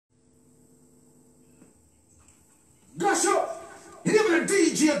Gosh up! Even the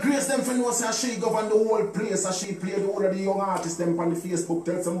DJ Grace them for know say she govern the whole place and she play the whole of the young artists them on the Facebook.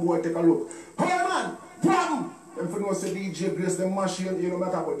 Tell some boy take a look. Hey man, problem! Them for know say DJ Grace them machine, you know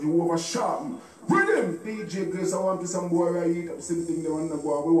matter but you oversharpen. Rhythm! DJ Grace I want to some boy right here. Same thing they want to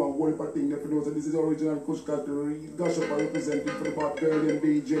go. We want one part thing they for know say this is original Kush Category. Gosh up and representing for the part girl and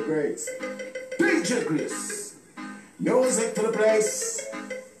DJ Grace. DJ Grace. Music to the place.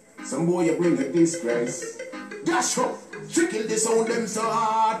 Some boy you bring a disgrace. Dash up, she kill the sound them so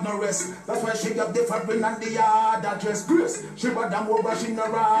hard no rest. That's why she got the fabric and the yard address. Grace, she bought them over she no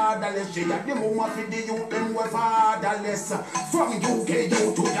ratherless. She got the mama for the youth them were fatherless. From UK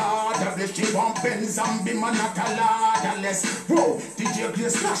you to yard she want Benz and be man not a ladderless. Whoa, DJ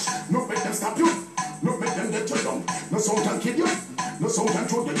Grace Clash, no make them stop you. No make them get you down. No sound can kill you. No sound can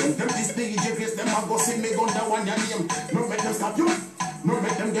throw you down. Them this DJ Grace them a go see me gun the one your name. No make them stop you. No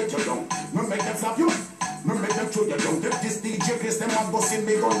make them get you down. No make them stop you. No make them throw you down. This DJ Grace them a go see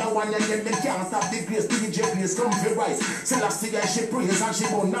me gun the one your name. They can't stop the Grace. DJ Grace come for rise. Selassie she praise and she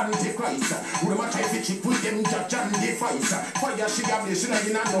born antichrist. We ma try to cheat with them judge and defice. Fire she have the she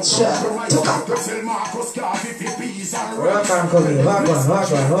in a no compromise. Sell Marcus Garvey 50 peas and rice.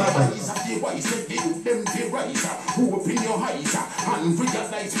 Them the rise, who up in your eyes and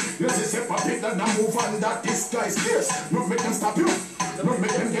realize this is a puppet that now move on that disguise. Yes, no make them stop you, no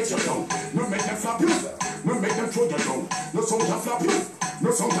make them get you down, no make them flap you, no make them throw you down, no song can flap you,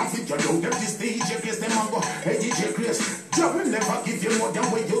 no song can fit you down. Them this DJ Grace, them and go, hey DJ Grace, Jah will never give you more than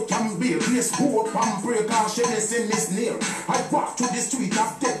what you can bear. Grace go up and break and she listen is near. I walk to the street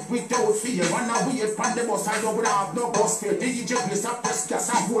of death without fear, and I wait from the bus I don't have no bus fare. DJ Grace a press gas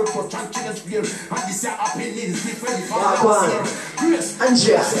and hold touch and change gear. And this your happenings different from last year. Grace,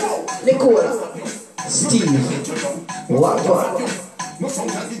 Andrea, Nicola, Steve, what? No song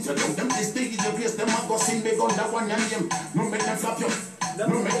can get you down. Them this DJ Grace, them a go sing me gun that one your name. No make them flap you,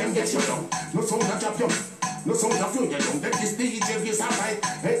 no make them get you down. No song can trap you, no song can throw you down. Them this DJ Grace, alright.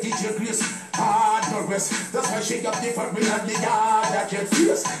 Hey DJ Grace, hard progress. That's why she got the fabric and the yard that get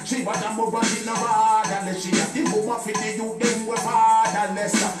fierce. She was a move on in a ratherless. She got the move off in the youth, them were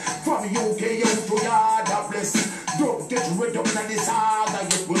fatherless. From UK out to yard bless. Don't get rid of the saga.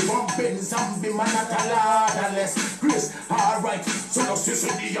 You will bump in some be man at a ladderless. Grace, alright. So now sis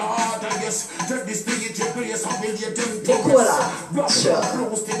in the yard, I guess. Take this DJ Grace, I will get them to rest. Blood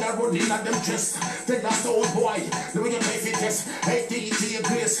close till they're running at them chest. The last old boy, the way you play fit test. Hey DJ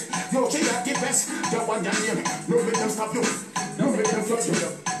Grace, yo, she got the best. The one your name, no make them stop you. No make them flop you.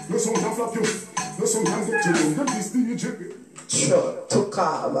 No song can flop you. No song can get you. That is DJ Grace. Sure, took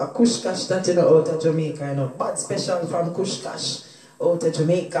a Kush Cash that you know out of Jamaica, you know. Bad special from Kush Cash out of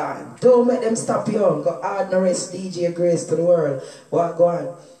Jamaica. Don't make them stop you. Go hard and rest DJ Grace to the world. What go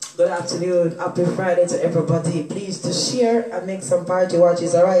on? Good afternoon, happy Friday to everybody. Please to share and make some party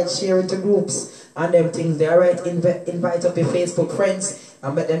watches, alright? Share into groups and them things. They alright, invite up your Facebook friends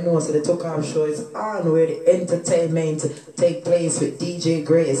and let them know so the Took Off show is on where the entertainment take place with DJ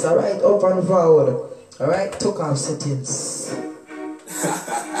Grace. Alright, up and forward. Alright, Took Off settings.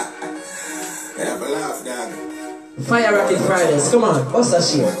 Have a laugh, dog. Fire Rocket Fridays, come on, what's that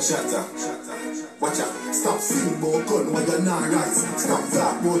shit? Watch out, stop singing about gun when you're not rise. Stop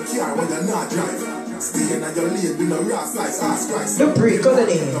talk about car when you're not drive. Stay in your lane with no ras lights, ass Christ. The break of the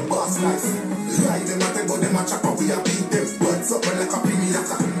day. The boss lights. Ride them at them, but them a chop up, we a beat them. Birds up like a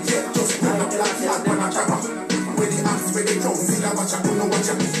pinata. Yeah, just run up like yard when a chopper. Where the axe, where the drums, see that watch out, no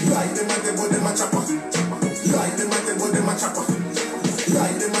watch out. Ride them at them, but them a chopper. Ride them at them, but them a chopper.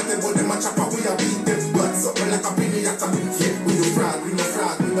 Ride them at them, but them a chopper, we a beat them. Birds up like a pinata. Yeah, we no fraud, we no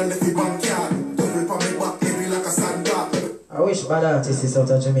fraud, we no left the backyard. I wish bad artists is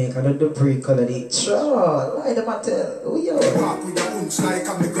out of Jamaica, not the pre-colony. Sure, lie them at we yo. Walk with a hunch like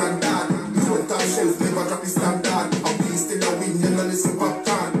I'm the granddad. Don't touch shelf, never drop the standard. And we still a win, you know listen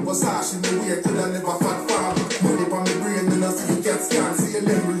popcorn. Was harsh in the way, till I never fat farm. Money from the brain, you know see you get scanned. See you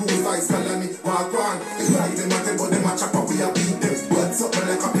never lose ice, colony, walk on. Ride them at them, but them a chop up, we a beat them. What's up,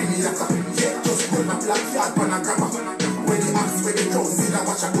 like a pinata. Yeah, just run a black yard, pan a grabber. Where the axe, where the drums, see that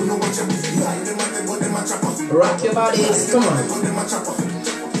watch a good no watch a. Ride them at them, but them a chop up. Rock your bodies, come on.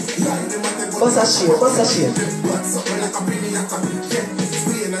 What's that shit? What's that shit? What's up like a pinata?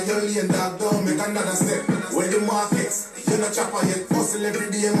 Stay in your lane, dog, don't make another step. Where the markets, you're not chopper yet. Hustle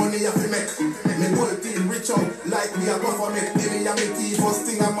every day, money you have to make. Me whole team rich out, like we a go for make. Daily a me tea, first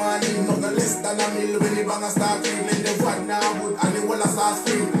thing a morning. Nothing less than a meal when the banger start feeling. The one now wood and the whole a start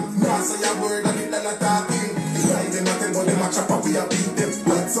scream. Now say a word and it like a talking. Ride them at them, but them a chopper, we a beat them.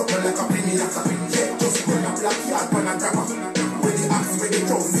 What's up like a pinata? Yeah, just run a black yard, pan a grabber. Where the axe, where the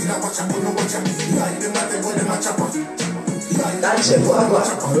drums, see that watch a, but no watch a. Ride them at them, but them a chopper. Watch it,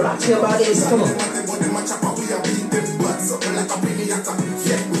 rock your bodies, come on.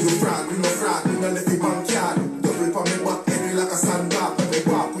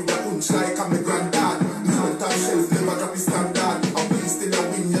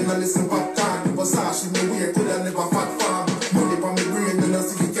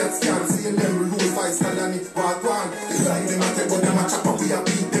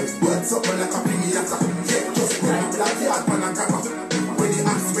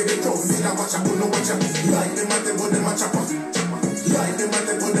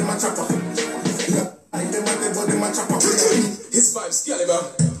 His vibes, yo,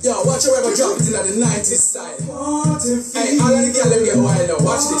 watch your ever drop it in the 90s style. Hey, all of the girls them get wild now.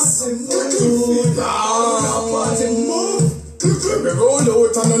 Watch this. Me roll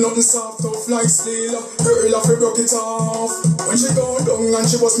out and nothing soft off like steel. Girl off, broke it off. When she go down and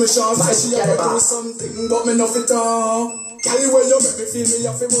she bust me short, say she ever do something, but me nuff it off. Cali, where you make me feel me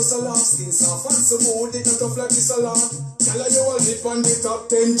have to bust a laugh. Skin soft and so good, it not tough like this a lot. Cali, you all live on the top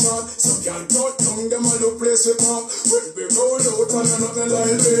 10 chart. Some girl brought down them all look place with pop. When we roll out and nothing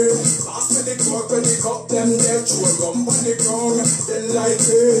like me. Pass me the cork when they cup them dead. Chew a gum on the ground, then like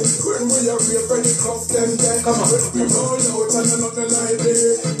it. When we are real when they cuff them dead. Come on. When we roll out and nothing like me.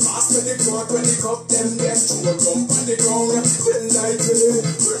 Pass me the cork when they cup them dead. Chew a gum on the ground, then like it.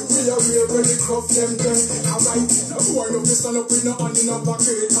 When we are real when they cuff them dead. Alright, no more no stand up with no hand in a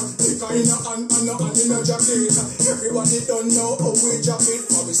pocket. Pick a in a hand and no hand in a jacket. Everybody don't know how we jacket.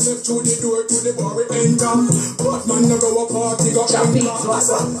 For we step through the door to the bar we enter. But man no go a party go enter.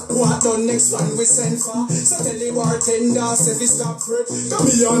 What done next one we send for? So tell the bartender say we stop crib.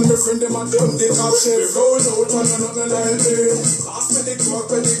 Come here and me friend them and done the top chef. We roll out and nothing like it. Pass me the cork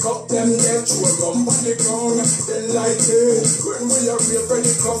when the cup them dead. Chew a gum on the ground then light it. When we are real when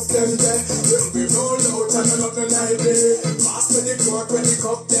the cuff them dead. When we roll out and nothing like it. Pass me the cork when the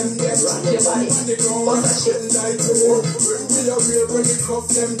cup them dead. Rock your body, on the ground then light it. When we are real when the cuff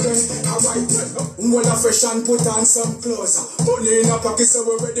them dead. Alright, when I fresh and put on some clothes. Money in a pocket so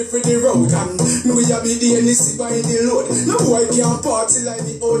we're ready for the road. And we a be the NC by the load. No boy can't party like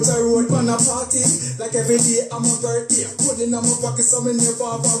the outer road. Man a party like every day I'm a birthday. Money in my pocket so me never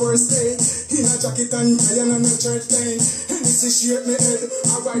have a worse day. In a jacket and tie and a church lane. NC shake me head.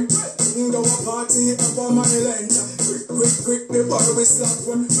 Alright, go a party up on my land. Quick, the bar we slap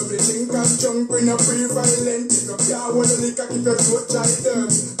one. Everything can jump in a free violent. Pick up your one and lick a keep your throat tight them.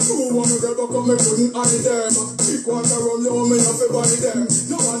 Two one grab a come me couldn't hide them. Big water rum you me have to buy them.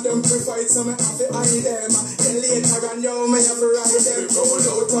 No one them to fight so me have to hide them. Then later on you me have to ride them. Roll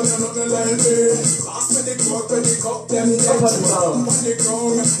out and nothing like me. Pass me the cork when the cup them dead. Jump on the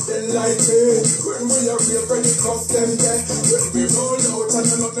ground then light it. When we are real when the cuff them dead. When we roll out and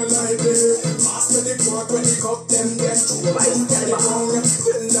nothing like me. Pass me the cork when the cup them dead. Jump on the ground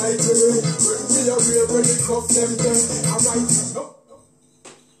then light it. When we are real when the cuff them dead. Alright.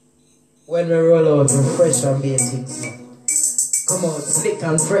 When we roll out, we're fresh and basics. Come on, slick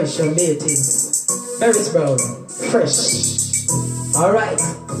and fresh and basics. Very brown, fresh. Alright,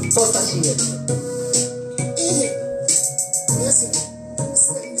 bust a shade. Listen,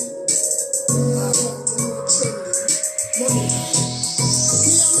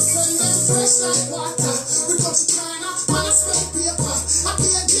 fresh like water. We go to China, man, I spell paper. I be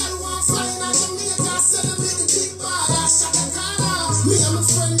a girl who I'm flying out Jamaica, celebrate the big bar, Shaka Kala. Me and my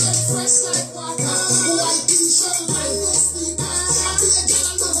friend get fresh like water. White t-shirt, white no sneaker. I be a girl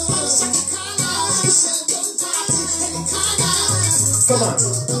I love fun, Shaka Kala. Michelle don't party, any Kala. Come on.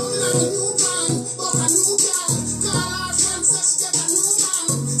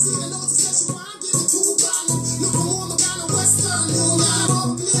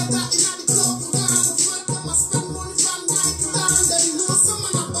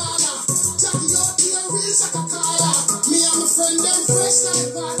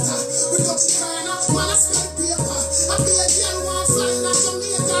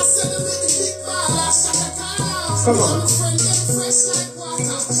 Come on.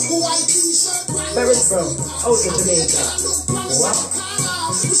 Very strong. Out of Jamaica. Wow.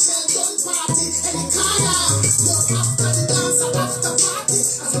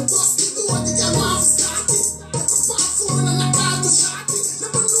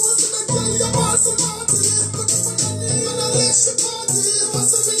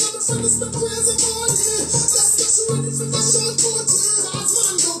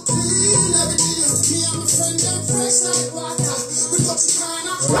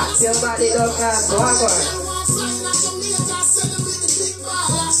 Rock your body, don't cast go on.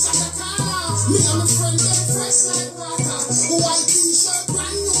 Me and my friend get fresh like water. White t-shirt,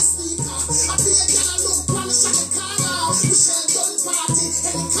 brand new sneaker. I be a girl I look brand Shaka Kala. Michelle don't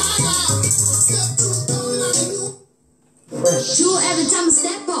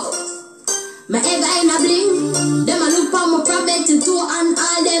My ever in a bling. Them a look for my private tattoo and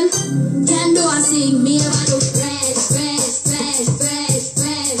all them. Can do a sing. Me ever look fresh, fresh, fresh, fresh,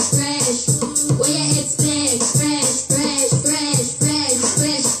 fresh, fresh. What you expect? Fresh, fresh, fresh, fresh,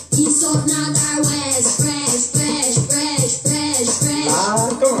 fresh. East up, north or west. Fresh, fresh, fresh, fresh, fresh.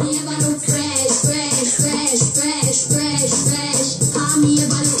 Me ever look fresh, fresh, fresh, fresh, fresh, fresh. Me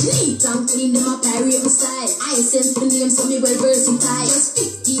ever look neat and clean. Them a pirate my style. I send the name so me well versatile. Just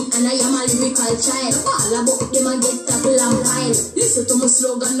 15 and I am a lyrical child. All about them and get tackle and pile. Listen to my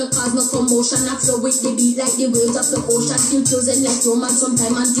slogan, no cause no commotion. I flow with the beat like the waves of the ocean. Still chosen like romance,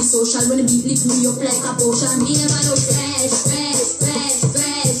 sometime antisocial. When the beat lift me up like a potion. Me ever look fresh, fresh, fresh,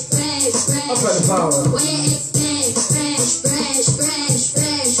 fresh, fresh, fresh. Up on the power. What you expect? Fresh, fresh, fresh,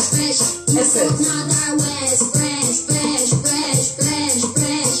 fresh, fresh. East up, north or west. Fresh, fresh, fresh, fresh,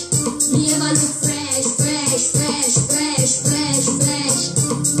 fresh. Me ever look fresh, fresh, fresh, fresh, fresh, fresh.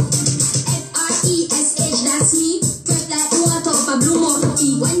 F-R-E-S-H, that's me. Fresh like water off a blue mountain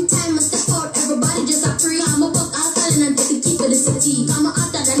tea. One time I step out, everybody just a free. I'm a buck alkaline and take the key for the city. I'm a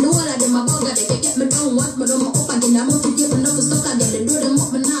hotter than the whole of them a bugger. They can get me down, what me down, me up again. I'm up to get me never stuck again. They do them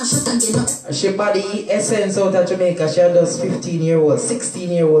up, me now shut again. She body essence out of Jamaica. She had those 15-year-old,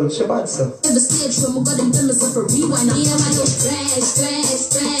 16-year-old. She bad so. The stage from me got them tell myself a rewind. I am a look fresh,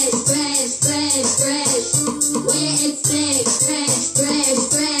 fresh, fresh, fresh, fresh, fresh. What you expect? Fresh, fresh,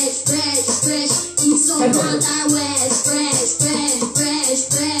 fresh, fresh, fresh. East up, north or west. Fresh, fresh,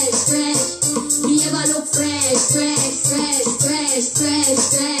 fresh, fresh, fresh. Me ever look fresh, fresh, fresh, fresh, fresh,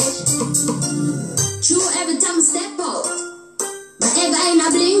 fresh. True every time I step out. My ever in a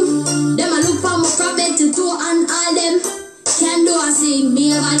bling. Them a look for my private tattoo and all them. Can do a sing.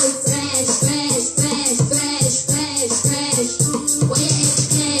 Me ever look fresh, fresh, fresh, fresh, fresh, fresh. What you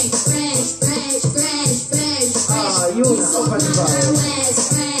expect? Fresh, fresh, fresh, fresh, fresh. You know, up on the power. West,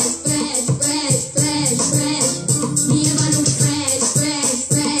 fresh, fresh, fresh, fresh, fresh. Me ever look fresh, fresh,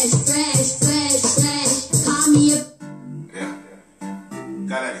 fresh, fresh, fresh, fresh. Call me up. Yeah.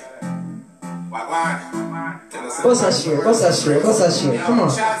 Got it. What? What's that shit? What's that shit? What's that shit? Come on.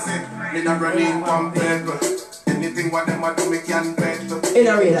 Me not running one paper. Anything what them a do me can bet. In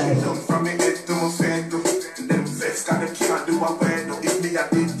a real life. Down from me head to my feet. Them vex got them can't do a word. If me a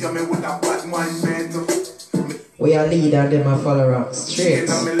did, you me would have bad mind better. We are lead and them a follow up. Straight.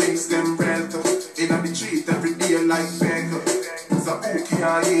 Inna me links them brand. Inna the street every day like bagel. So who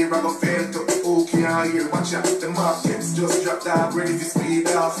can't hear I go fail to. Who can't hear? Watch out, the markets just dropped out. Ready for speed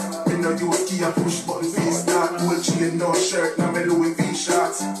off. Me no use key and push button for start. Gold chain, no shirt, now me Louis V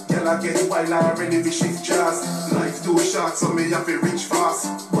shots. Girl I get wild and ready for shift jazz. Life too short, so me have to reach fast.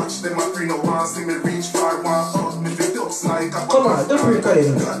 Watch them a free no one, see me reach far. One up, me fit ups like a Come on, don't break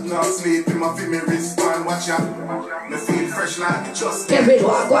it. God not sleep, in my feel me respond. Watch out, me feel fresh like it just Kevin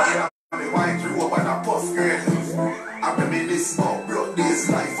Wagwan. me white through up and a puff grade. I reminisce about broke days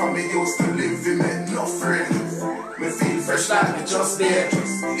life and me used to live in me no friend. Me feel fresh like me just dead.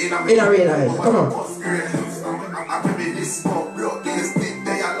 In a real life, come on. I reminisce about broke days, did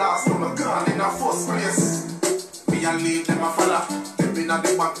they a last when I gone in a first place. Me and leave them a fella, stepping at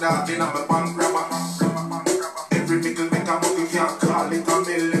the back dog in a my bank grabber. Every nickel make a buckle can't call it a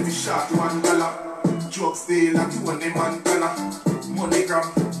mill, every shot $1. Drugs deal like you and the Montana. Money grab,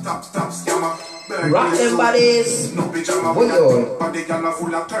 top scammer. Rock them bodies. No pajama, but the gal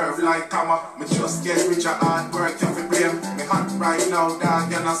full of curve like camera. Me just get rich at hard work, you fi blame. Me hot right now,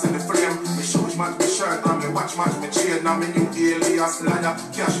 dog, you not see the flame. Me shoes match me shirt, and me watch match me chain. Now me new alias ladder,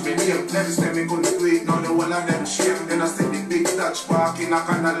 cash me name. Never say me couldn't do it, now the whole of them shame. Then I see the big Dutch park in a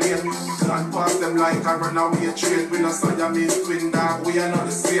kind of lane. You can't pass them like a runaway train. We not Siamese twin dog, we are not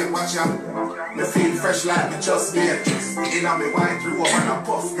the same. Watch out, me feel fresh like me just made. Inna me white robe and a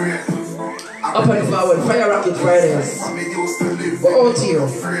puff grade. Up and forward, Fire Rocket Fridays. We're out here.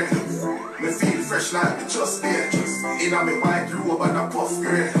 Me feel fresh like me just made. Inna me white robe and a puff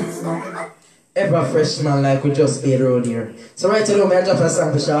grade. Ever freshman like we just made around here. So right now, I drop a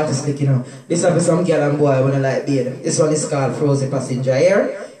song for Shorty, you know. This is for some girl and boy when I like beard. This one is called Frozen Passenger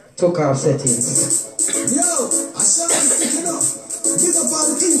here. Took off settings. Yo, I shall stick it up. Big up all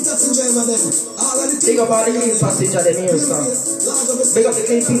the clean passenger them. Big up all the clean passenger them here, son. Big up the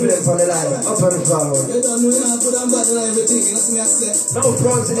clean people them on the line. Up on the forward. You don't know you have put on bad and everything. That's me I say. No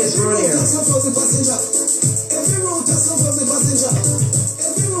front in this road here. Every route has some fuzzy passenger.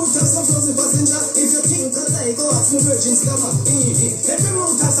 Every route has some fuzzy passenger. If you think that I go off the virgin scammer. Every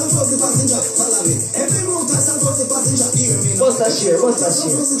route has some fuzzy passenger. Follow me. Every route has some fuzzy passenger. Hear me now. What's that share? What's that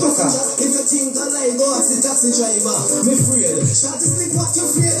share? If you think I lie, go ask the taxi driver. Me afraid. Shot to sleep, what you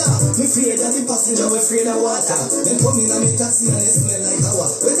afraid of? Me afraid that the passenger, we afraid of water. Then come in and me taxi and they smell like our.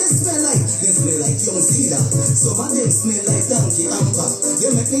 What they smell like? They smell like young cedar. Some of them smell like donkey amper. They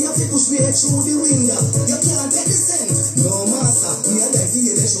make me have to push me head through the window. You can't take the scent. No master. Me and I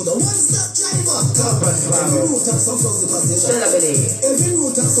feel they show the one-stop driver. Every route has some fuzzy passenger. Every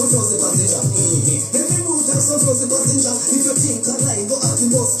route has some fuzzy passenger. Every route has some fuzzy passenger. If you think I lie, go ask the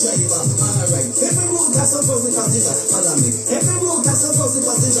bus driver. Alright. Every route has some fuzzy passenger. Follow me. Every route has some fuzzy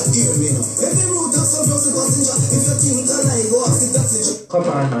passenger. Hear me now. Every route has some fuzzy passenger. If you think I lie, go ask the taxi driver. Come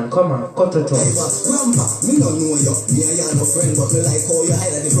on, man, come on, cut it off. Grandpa, me no know you. Me and you no friend, but me like how you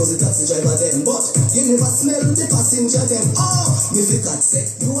hide the fuzzy taxi driver them. But you never smell the passenger them. Oh, me forgot say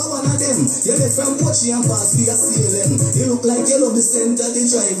you are one of them. You left from Pochi and pass via CLM. You look like you love the center the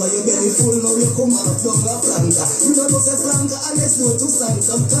driver. You belly full now you come out down a flanker. You don't know say flanker unless you to stand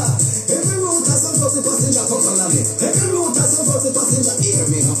some car. Every route has some fuzzy passenger. Come follow me. Every route has some fuzzy passenger. Hear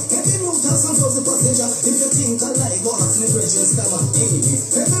me now. Every route has some fuzzy passenger. If you think I lie, go ask me question stammer.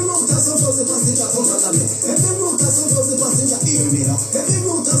 Every route has some fuzzy passenger. Come follow me. Every route has some fuzzy passenger. Hear me now. Every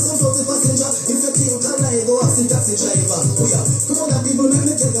route has some fuzzy passenger. If you think I lie, go ask the taxi driver. Oh yeah, come on, that people, let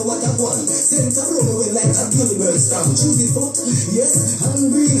me tell you what I want. Center road away like a Gilbert stamp. Choose it foot, yes, and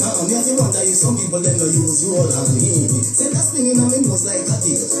green arm. You have to wonder if some people them no use roll and send that spinning on me nose like a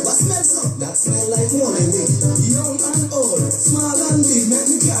deal. What smells up? That smell like morning wind. Young and old, small and big. Make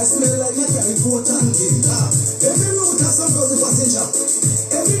me car smell like a carry coat and big. Every route has some fuzzy passenger.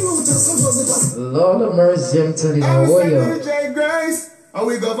 Every route has some fuzzy passenger. Lord of mercy, I'm telling you, how are you? DJ Grace, and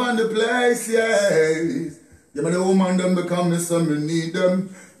we govern the place, yes. Give me the woman, them become me, some me need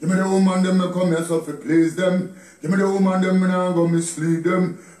them. Give me the woman, them become me, so to please them. Give me the woman, them, and I'm gonna mislead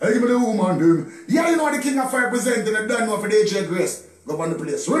them. Hey, give me the woman, them. Yeah, you know the King of Fire presenting, I don't know for DJ Grace. Govern the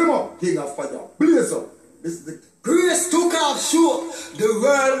place. Read him up, King of Fire. Blaze up. This is the Grace took off show. The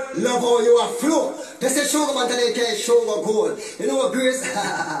world love how you are flow. They say sugar man today can't show what gold. You know what, Grace?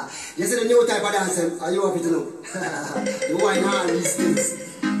 You see the new type of dancing. Are you happy to know? You wine on these things.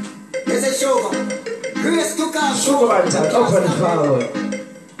 They say sugar. Grace took off show. Sugar man, up and forward.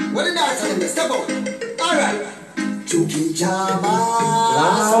 What the dance on them? Step out. Alright. Chuki Chama.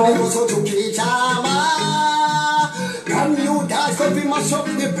 Some people so Chuki Chama. Can you dance? Cause we mash up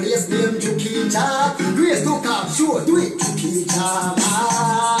the place name Chuki Chama. Grace took off show. Do it. Chuki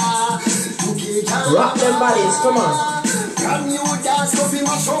Chama. Chuki Chama. Rock them bodies, come on. Can you dance? Cause we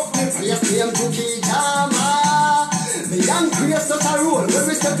mash up the place name Chuki Chama. The young Grace such a roll. When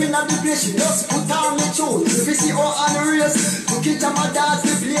we step in at the place, she just put on the tune. If we see her on the race, Chuki Chama dance,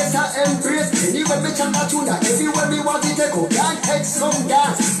 the place I embrace. Anywhere we chat a tune, everywhere we want to take out. Can't take some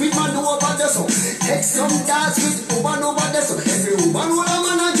dance with man over the song. Take some dance with woman over the song. Every woman with a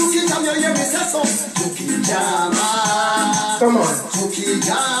man and Chuki Chama, you hear me say so. Chuki Chama. Come on. Chuki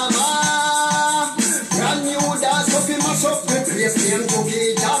Chama. Brand new dance, coffee mash up the place name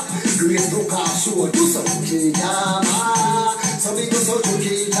Chuki Chama. Grace took off show, do some Chuki Chama. Some people so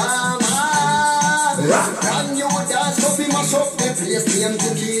Chuki Chama. Brand new dance, coffee mash up the place name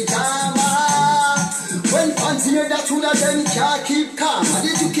Chuki Chama. When fans hear that tune, them can't keep calm. And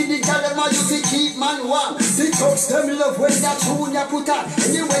the Chuki the girl, them you to keep man warm. The thugs them love when that tune you put on.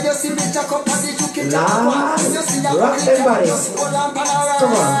 Anyway you see the jack up and the Chuki Chama. When you see that rock everybody. just hold on pan around.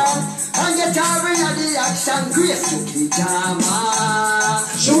 Come on. And get tired of the action, Grace Chuki Chama.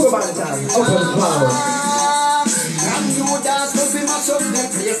 Sugar man time, up and forward. And you dance, cause we mash up the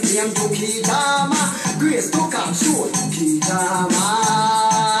place name Chuki Chama. Grace took off show, Chuki Chama.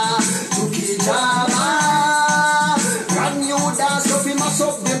 Chuki Chama. And you dance, cause we mash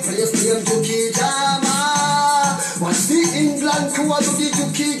up the place name Chuki Chama. Watch the England crew do the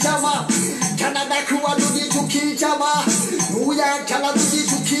Chuki Chama. Canada crew do the Chuki Chama. New York Canada do the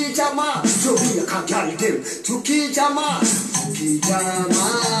Chuki Chama. Jamaica carry them Chuki Chama. Chuki Chama.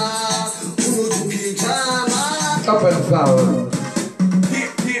 Uno Chuki Chama. Up and forward.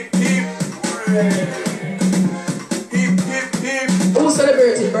 hip, hip, hip. Hip, hip, hip. Who's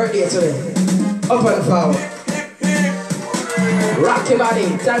celebrating birthday today? Up and forward. Hip, hip. Rock your body,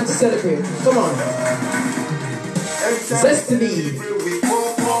 time to celebrate. Come on. Destiny. We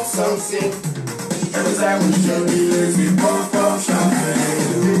pump up something. Every time we celebrate, we pump up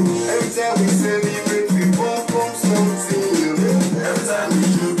champagne. Every time we celebrate, we pump up something. Every time we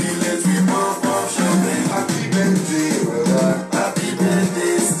jubilate, we pump up champagne. Happy birthday, brother. Happy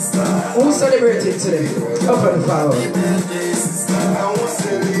birthday, sister. Who's celebrating today? Up and forward. Happy birthday, sister. I want to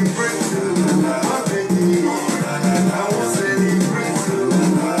celebrate you. My birthday. I want to celebrate you.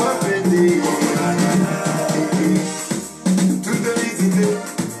 My birthday.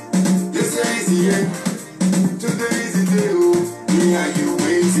 Yeah. Today is the day, oh, me and you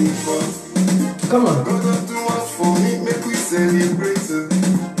waiting for. Come on. God don't do much for me, make we celebrate.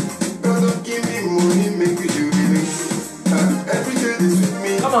 God don't give me money, make we jubilate. Every day is with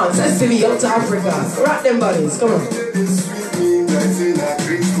me. Come on, Sesame, out to Africa. Rock them bodies, come on. Every day is with me, like in a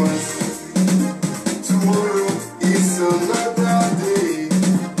Christmas. Tomorrow is another day.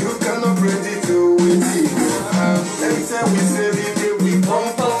 You cannot predict the waiting. Every time we celebrate, we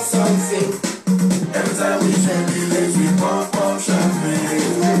pump up something. Every time we celebrate, we pump up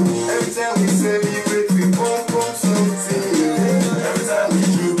champagne. Every time we celebrate, we pump up something. Every time we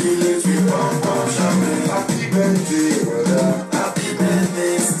jubilate, we pump up champagne. Happy birthday, brother. Happy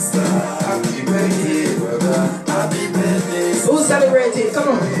birthday, sister. Happy birthday, brother. Happy birthday, sister. Who's celebrating? Come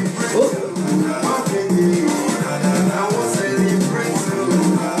on. Oh.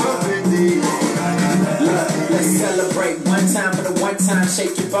 Let's celebrate one time for the one time.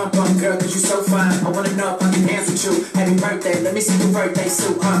 Shake your bum bum, girl, cause you so fine. I wanna know if I can dance with you. Happy birthday, let me see your birthday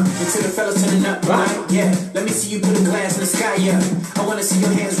suit, Until the fellas turning up tonight, yeah. Let me see you put a glass in the sky, yeah. I wanna see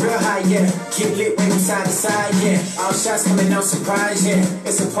your hands real high, yeah. Get lit, wave from side to side, yeah. All shots coming out surprise, yeah.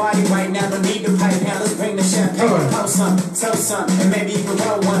 It's a party right now, don't need the pipe now. Let's bring the champagne, pour some, tell some, and maybe even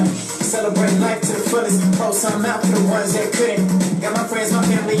roll one. Celebrate life to the fullest, pour some out for the ones that couldn't. Got my friends, my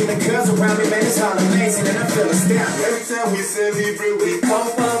family, and the girls around me, man, it's all amazing, and I feel astounded. Every time we celebrate, we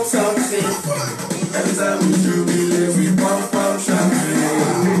pump out something. Every time we jubilate, we pump out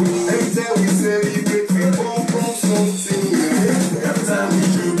champagne. Every time we celebrate, we pump out something. Every time we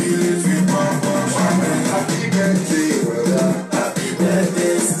jubilate, we pump out champagne. Happy birthday, brother. Happy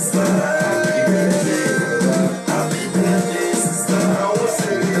birthday, sister. Happy birthday, brother. Happy birthday, sister. I want to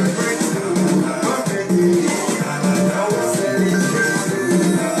celebrate you, my birthday. I want to celebrate you,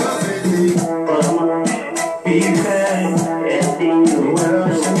 my birthday.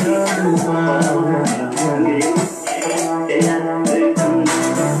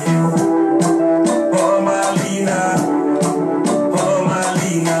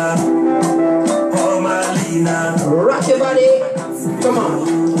 Rock your body. Come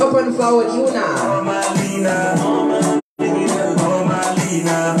on. Up and forward, you now.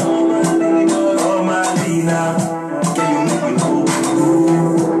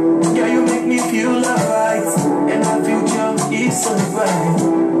 Yeah, you make me feel alright, and our future is so bright.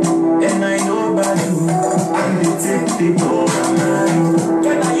 And I know about you, I'm the take the door of mine.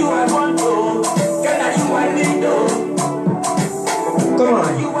 Can I you I want to? Can I you I need to? Come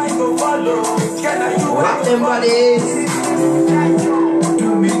on. You I go follow? Can I you I Rock them bodies. do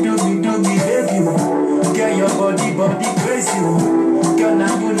me, baby. Get your body crazy. Girl,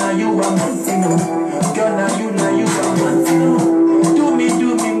 now you are wanting. Girl, now you are wanting. Do me,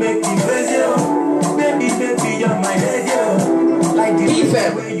 make me crazy. Baby, you're my lady. Like the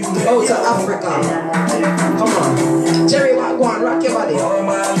Defense. way you Out to Africa. Come on. Jerry, what go on? Rock your body. Oh,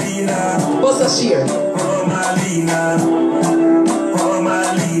 Marlena. Bust a sheer. Oh, Marlena. Oh,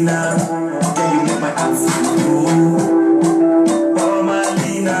 Marlena. Can you make my ass go? Oh,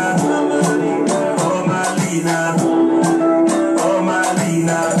 Marlena. Oh, Marlena. Oh,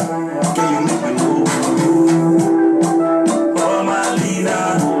 Marlena. Can you make me go? Oh, Marlena.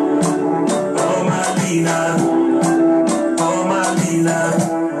 Oh, Marlena. Oh, Marlena.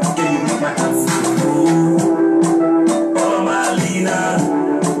 Can you make my ass go? Oh, Marlena.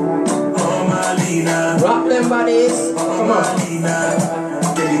 Oh, Marlena. Rock them bodies. Come on. Marlena.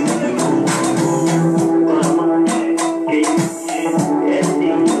 Can you make me go?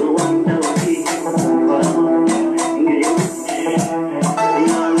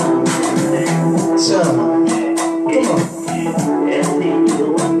 Sure. Come on.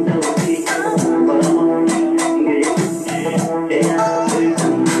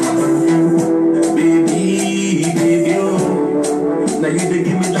 Baby, oh. Now you dey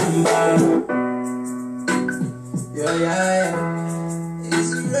give me number. Yeah.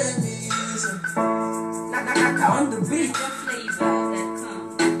 It's ready. On the beat.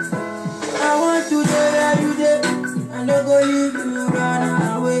 I want to dey where you dey. I no go leave you run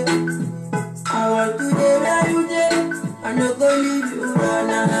away. I want to dey where you dey. I no go leave you run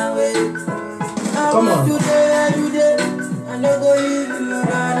away. I Come want on. to dey where you dey. I no go leave you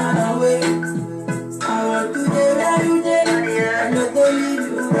run away. I want to dey where you dey. I no go leave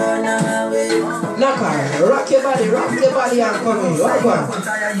you run away. Knocker, rock your body and come in. What one?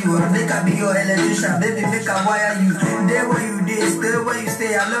 Tire you, make I be your electrician, baby, make I wire you. There where you dey, stay where you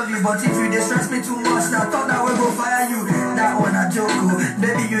stay, I love you. But if you dey stress me too much, now thought that we go fire you. That one a joke, oh.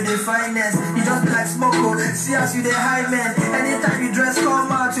 Baby, you the finest. You just be like smoke, oh. See as you the high man. Anytime you dress,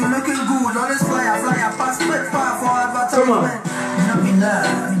 come out, you looking good. Always fly, pass quick fire for advertisement. Not be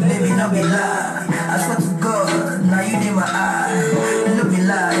lie, baby, not be lie. in my eye. No be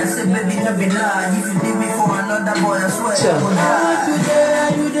lie, I said baby, no be lie. If you leave me for another boy, I swear I will die.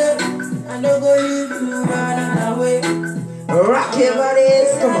 Today, you there? I no go leave you run away. Rock your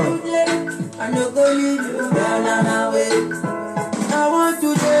bodies, come on. I no go leave you run away. I want to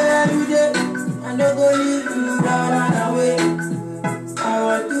tell you there. I no go leave you run away. I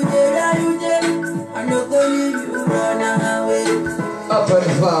want to tell you there. I no go leave you run away. Up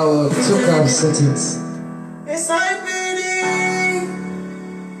and forward, took off settings. It's IPD,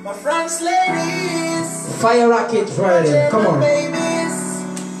 my French ladies. Fire Rocket Friday, come on.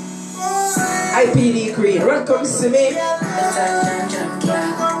 IPD Green, welcome to me.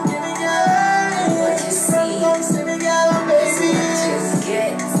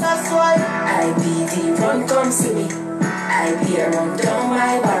 That's why IPD run come see me. I be around down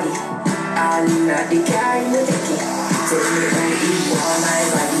my body. All in the car in the ticket. Tell me when you want my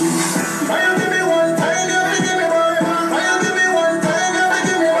body. Why you give me one time, you have to give me one. Why you give me one time, you have to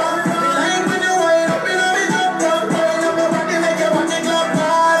give me one. Me like when you wind up in a bit up down. Wind up your body, make your body clap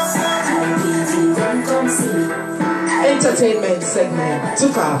fast. IPD run come see me. Entertainment segment,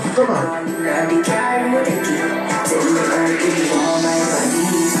 took off, come on. All in the car in the ticket. Tell me when you want my body.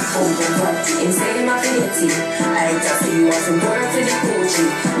 Open what inside my fitty. I just see you want some work for the Gucci.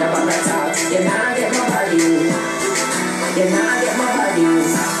 Now I'm not talk, you not get my body. You not get my body.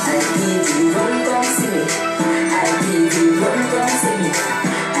 IPD run come see me. IPD run come see me.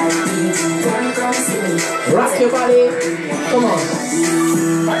 IPD run come see me. Rock your body, come on.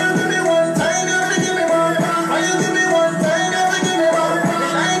 Why you give me one time, you have to give me one. Why you give me one time, you have to give me one.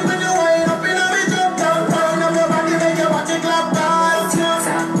 Like when you wind up in a bit up down. Wind up your body, make your body clap dance.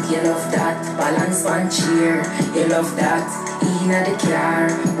 You love that, balance one cheer. You love that, in the car,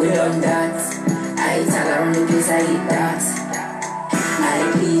 we done that. I tell her on the place I eat that.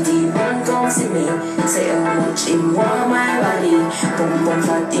 IPD run come see me. Say how much him want my body. Boom boom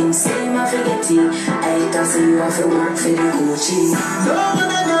fat him say my forget it. I tell say you have to work for the Gucci. No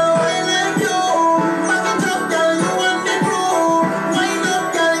one I know I like you. Back it up girl, you want the crew. Wind up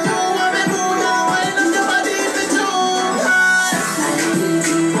girl, you want me crew. Now wind up your body if it's you. IPD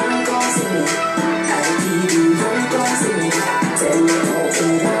run come see me. IPD run come see me. Tell me how you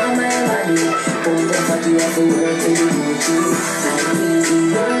want my body. Boom boom fat you have to work for the Gucci. IPD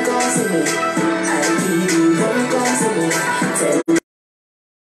run come see me. IPD run come see me. Tell me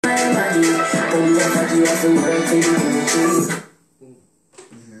my body. Boom boom fat you have to work for the Gucci.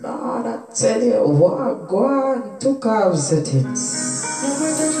 Lord, I tell you, what go on, took off settings.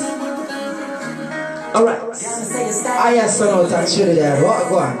 Alright, I have some out and shoot it there, what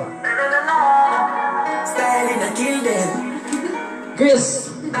go on? Styling I kill them. Grace,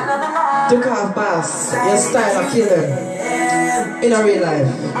 took off pass, your style of kill them. In a real life,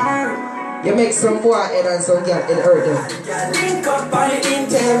 you make some boy head and some girl it hurt them. Link up on the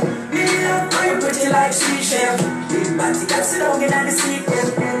intel. Me love how you pretty like she chef. Big body got sit down in the seat.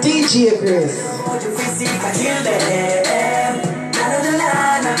 DJ Grace. Hold your physique, I kill them. Na na na na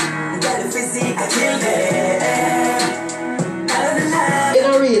na. You got the physique, I kill them. Na na na na. In a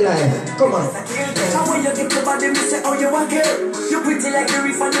real life, come on. How when you get your body, me say, oh you a girl. You pretty like the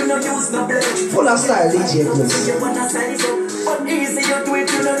reef and you no use no blood. Full of style, DJ Grace. You wanna size up, but easy you do it,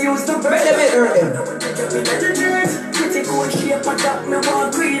 you no use no blood. Make them it hurt them. Pretty cool shape, I got me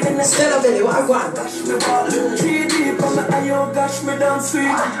one green in the Stella Belly, what go on? gosh, me ball. 3D from my eye, oh gosh, me down sweet.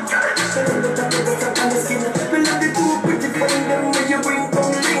 Turn the top of the top on the skin. Me love the two pretty fine, them when you bring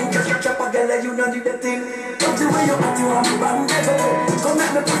come link. Chop a girl, you know need the thing. Love the way you act, you have me bang devil. Come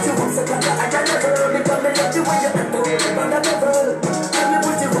let me put you on second, I got level. Because me love the way you act, you have me level. Let me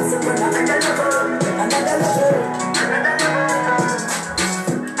put you on second, I got level. Another level.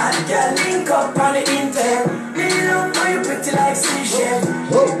 And girl link up on the intel. Me love how you pretty like seashell.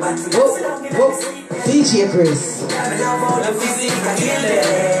 Whoa, whoa, whoa. DJ Grace.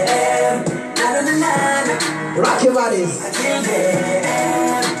 Rock your bodies.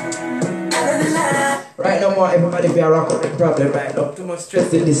 Right now, more everybody be a rock up the problem right now. Too much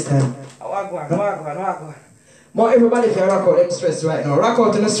stress in this time. More everybody be a rock out them stress right now. Rock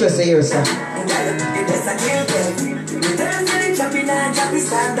out in the stress here, sir.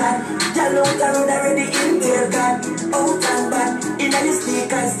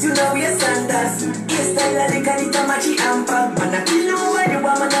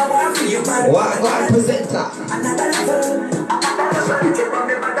 What God presenter?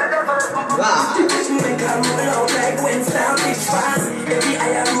 Wow. Make a roll out like when Star Beach pass. Every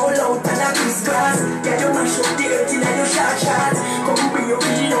eye roll out and a crisscross. Get your mash up the earth in your shot shot. Come bring your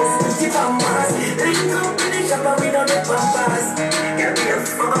pillows, tip and mask. Link up in the shop and we don't get pampas. Get me a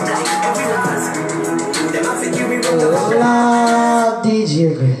fuck like every last. Them have to give me roll.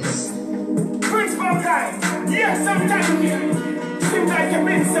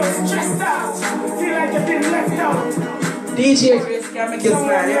 DJ Chris can make you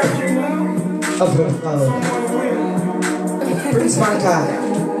smile, yeah? Up and Prince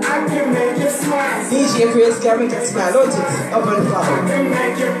Mankind. I can make you smile. DJ Chris can make you smile, don't it? Up and I can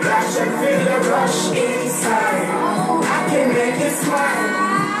make you blush and feel the rush inside. I can make you smile.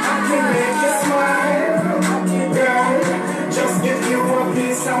 I can make you smile. Girl, just give you a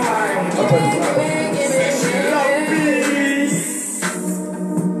piece of mind. Up and She love peace.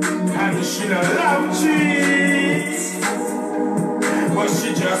 And she don't love cheese. But she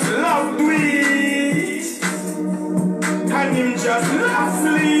just love sweet. And him just love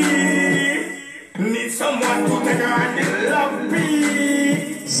sleep. Need someone to take her and the love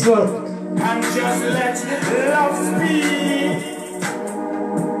beat. slow. And just let love speak.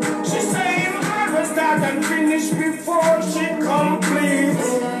 She say him always start and finish before she completes.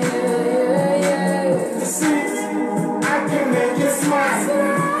 See, I can make you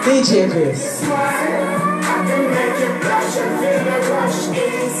smile. DJ Chris. Smile. I can make you blush and feel the rush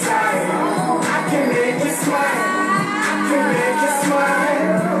inside. I can make you smile. I can make you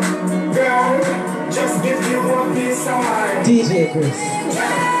smile. Girl, just give you a piece of mind. DJ Chris.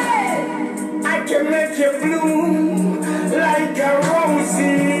 I can make you bloom like a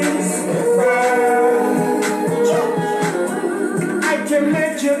roses. I can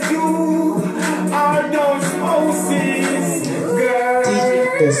make you do all those poses, girl.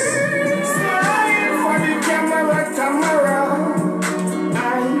 DJ Chris. Smile for the camera tomorrow. I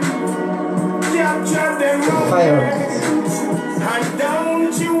capture them Fireworks. and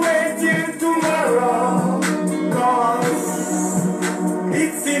don't you wait till tomorrow, 'cause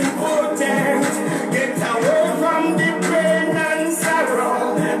it's important. Get away from the pain and sorrow.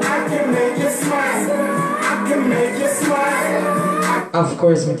 I can make you smile. I can make you smile. Of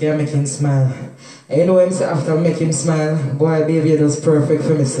course, I can make him smile. And you know him say after I make him smile, boy, baby, you're just perfect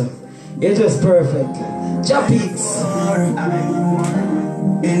for me, sir. You're just perfect. Jappies.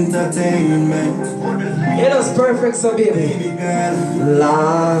 Entertainment. You're just perfect, so baby. Baby girl,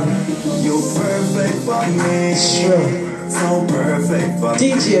 Love. you're perfect for me. Sure. So perfect for me.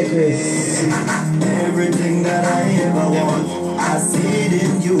 DJ Chris. Everything that I ever want, I see it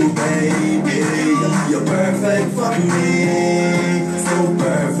in you, baby. You're perfect for me. So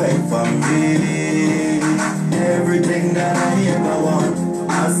perfect for me. Everything that I ever want,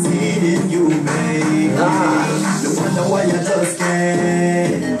 I see it in you, baby. You wonder why you just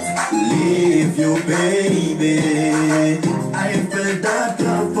can't leave you, baby. I feel that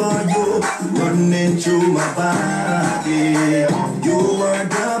love for you running through my body. You are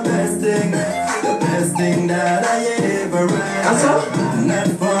the best thing that I ever had. Not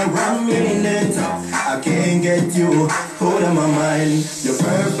for a minute, I can't get you out of my mind. You're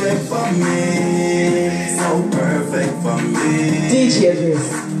perfect for me, so perfect for me. DJ Chris.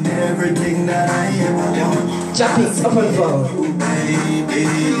 Everything that I ever want, Jappies, up and down. baby,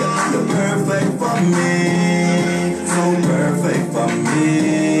 you're perfect for me, so perfect for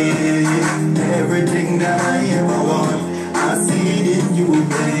me. Everything that I ever want, I see it in you,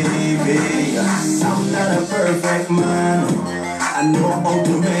 baby. I'm not a perfect man, I know how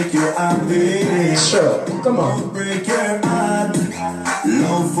to make you happy. Sure, come on. Don't break your heart,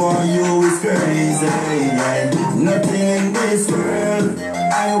 love for you is crazy. Nothing in this world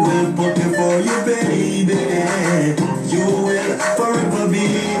I will put before you, baby. You will forever be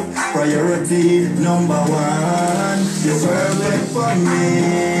priority number one. You're perfect for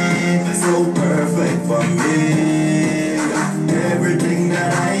me, so perfect for me. Everything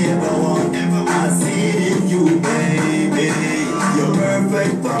that I ever want, I see it in you, baby. You're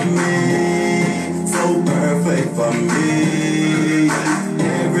perfect for me, so perfect for me.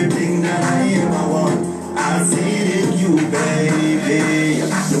 Everything that I ever want, I see it in you, baby.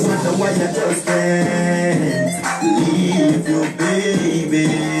 You wonder why you just can't leave you, baby.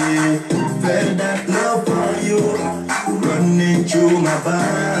 Feel that love for you running through my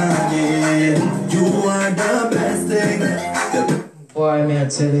body. You are the best thing. Boy, me I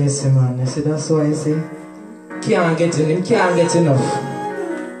tell you, see, man. You see, that's why you see, can't get in, him can't get enough.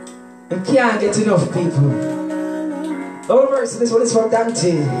 Him can't get enough, people. Oh, mercy, this one is from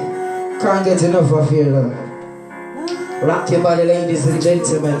Dante. Can't get enough of your love. Rock your body, ladies and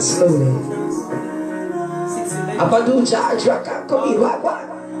gentlemen, slowly. Abadu charge, rock, come here, what?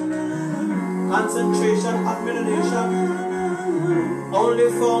 Concentration of meditation, only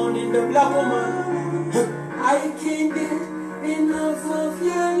found in the black woman. I can't get enough of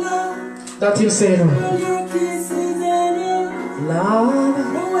your love. That him say no. Your kisses and your Love.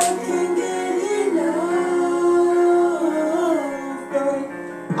 no, I can't get enough, girl.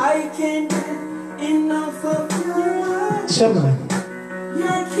 I can't get enough of your love. Shaman.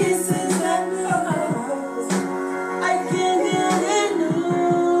 Your kisses and yours. I can't get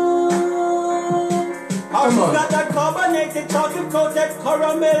got that carbonated, chocolate coated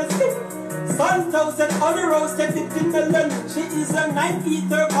caramel stick. Sun toasted, honey roasted, dipped in melon. She is a night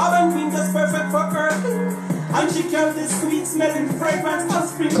eater, carbon queen, just perfect for her. And she carries this sweet smelling fragrance of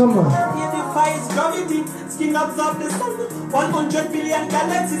spring. Come on. It defies gravity, skin absorb the sun. 100 billion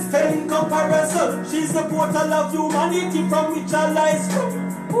galaxies fell in comparison. She's the portal of humanity from which our lies from.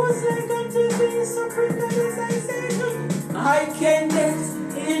 Who's like unto thee, supreme realization? I can't get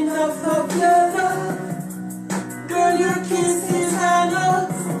enough of your love. Girl, your kisses and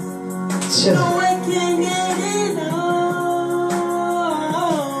hugs. Sure. No, I can't get enough.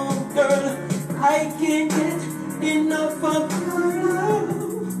 Girl, I can't get enough of your love.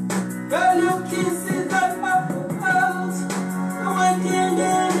 Girl, your kisses and my hugs. No, I can't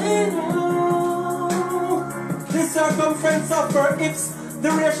get enough. The circumference of her hips, the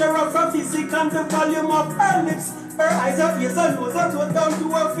ratio of her physique and the volume of her lips. Her eyes, her ears, her nose, her toe down to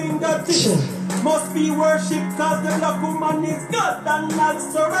her fingertips. Sure. Must be worshipped cause the black woman is God and not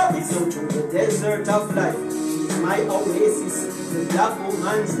service. So to the desert of life, she's my oasis. The black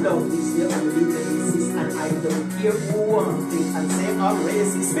woman's love is the only basis. And I don't care who won't think and say I'm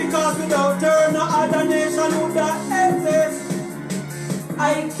racist. Because without her, no other nation would exist. I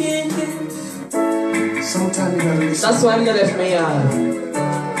can't get. Sometimes you gotta listen. That's why I'm not left my yard.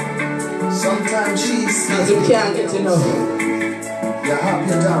 Sometimes she's Because you can't get enough. you up,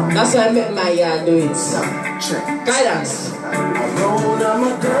 you down. That's why I make my yard do it. Check. Guidance. I roll, I'm a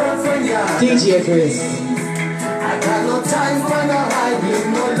girlfriend, yeah. DJ Grace. I got no time for no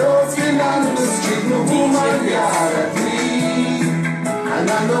hiding, no loafing on the street, no woman, yeah, and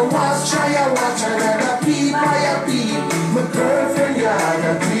I know what's try, I watch, and I peep, I peep. My girlfriend,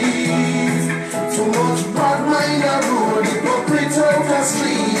 yeah, please. Too much bad mind, I road, hypocrite out the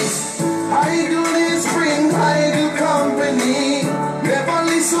streets. I do this spring, I do company. Never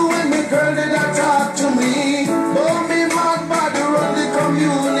listen when me girl did not talk to me. Don't be mad, but run the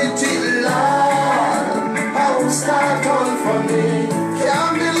community, Lord. How start on for me?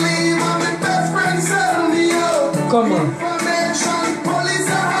 Can't believe I'm my best friend sell me out. Come on. Information, police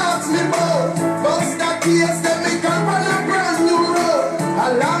ask me about. Bust that case, then me come on a brand new road. A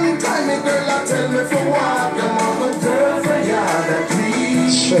long time me girl a tell me for walk. Your mama girlfriend, yeah, that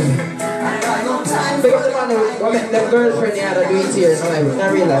please. Sure. Because the man who make them girlfriend here that do it here, so I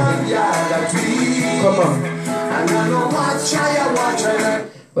not real life. Come on.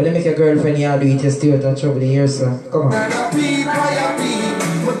 Well, they make a girlfriend here do it, you still out of trouble here, so come on. My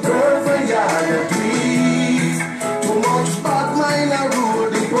girlfriend, yeah, please. Too much bad mind, I rule,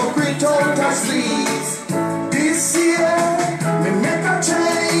 hypocrite out the streets. This year, me make a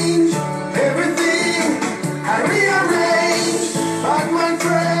change. Everything I rearrange. Bad my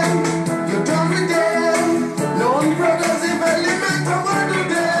friend, you done with them. Known brothers, if I limit, I want to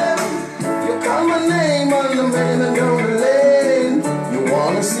them. You call my name on the man and down the lane. You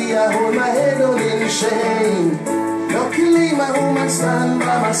wanna see I hold my head on in shame. Luckily my woman stand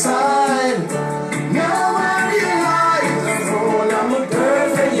by my side. Now I realize the role I'm a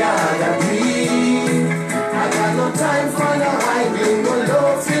girlfriend, yeah, that me. I got no time for no hiding, no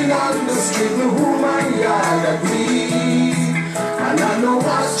loafing on the street, no woman, yeah, that me. And I know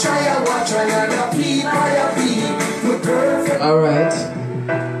what's try, I watch, and I peep, my girlfriend. Alright.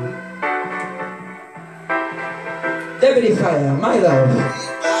 Deputy Fire, my love.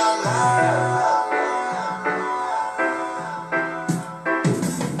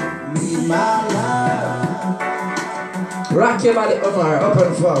 Rock your body, Omar, up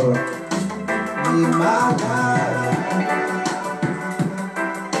and forward.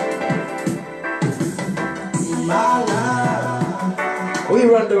 We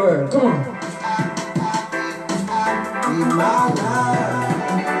run the world, come on.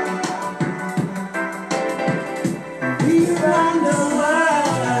 We run the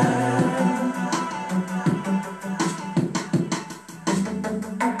world.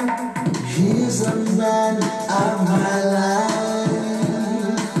 He's a man of my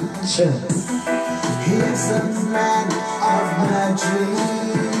life. Sure. He's a man of my dreams.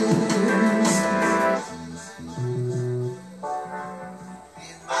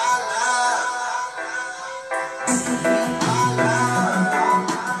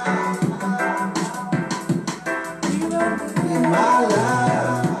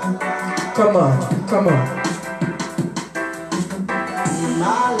 Come on, come on.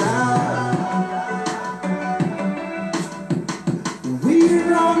 My love, we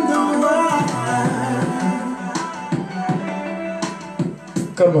run the world.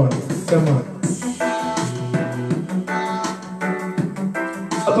 Come on, come on.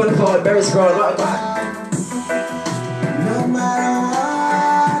 Up and forward, very strong. What God? No matter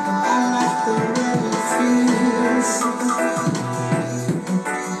what, I like the way you feel.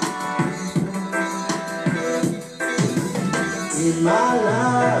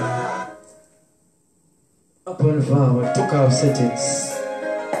 and forward, took off settings.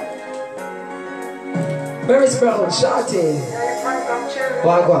 Very Brown, Shorty.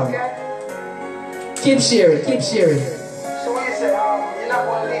 Wagwan. Keep sharing, keep sharing. So what you say, you're not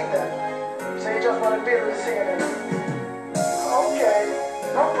going to leave them. So you just want to build with singing them. Okay,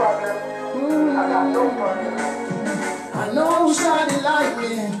 no problem. I got no problem. I know Shawty like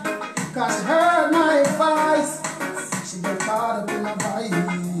me, cause she heard my advice. She get caught up in my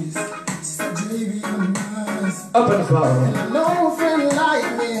vice. She said, JB, I'm nice. Up and forward. And I know a friend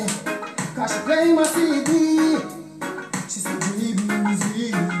like me, cause she play my CD. She said, JB,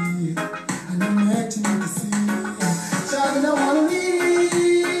 easy. And I'm acting to see. Shawty don't wanna leave.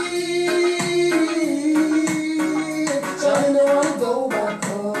 Shawty don't wanna go back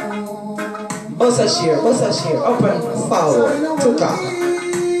home. Bossa sheer, up and forward, took off.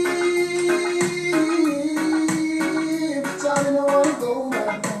 Shawty don't wanna go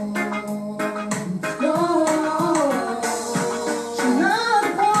back home. No, she not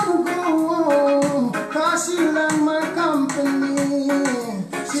wanna go home, cause she like my company.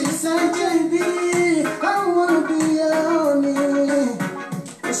 She said, JB, I wanna be your honey.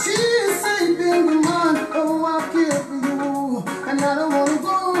 She said, baby man, oh, I'll care for you. And I don't wanna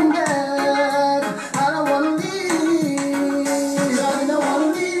go back. I don't wanna leave. Shawty don't wanna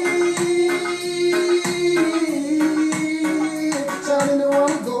leave. Shawty don't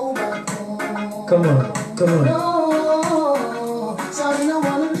wanna go back home. Come on, come on. No, Shawty don't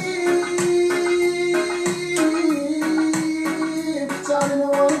wanna leave. Shawty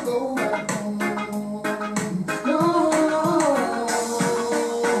don't wanna go back home. No,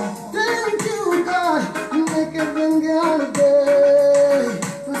 thank you, God, you make everything holiday.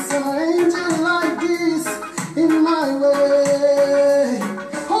 For some angel like this in my way.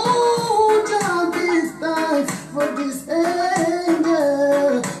 Oh, God, give thanks for this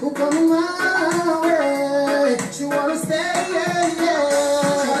angel who coming my way. She wanna stay, yeah, yeah.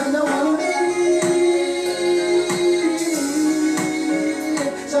 Shawty don't wanna leave.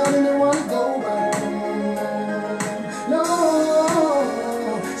 Shawty don't wanna go back home. No,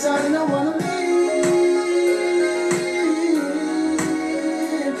 Shawty don't wanna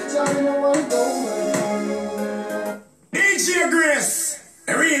leave. Shawty don't wanna go back home. DJ Grace, a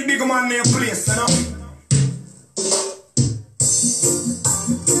real big man named place, you know.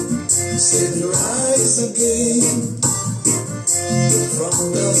 Said rise again from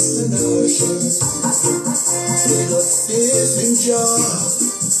dust and ashes with a faith in Jah.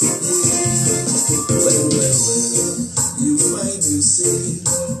 Well, you find yourself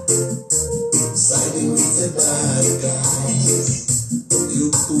siding with the bad guys. You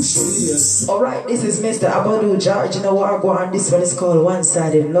push me aside. Alright, this is Mr. Abadu George. You know what I go on? This one is called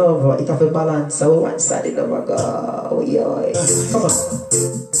One-Sided Love. It have a balance. So one-sided love I go. Oh, yeah. Come on.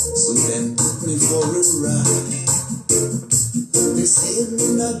 So then took me for a ride. They said me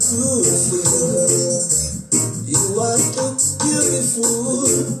not good for you. You are too beautiful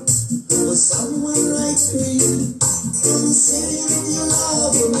for someone like me. Don't say you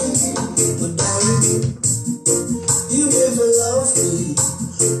love me, but darling, you never love me.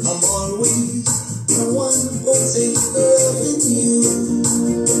 I'm always the one who's loving you.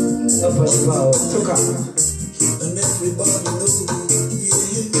 Up and forward, took off. And everybody knows,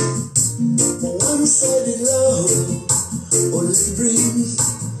 yeah, one-sided love only brings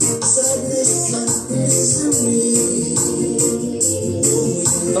sadness and misery.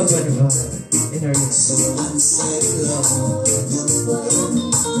 Oh, Up and forward, in her so one-sided love.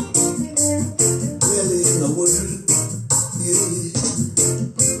 Well, in the world, yeah,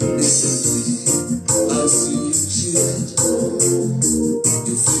 listen to me, I'll see you change.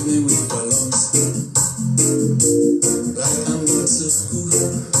 You fill me with balance, like I'm not so cool.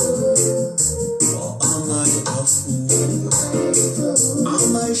 Or am I a fool?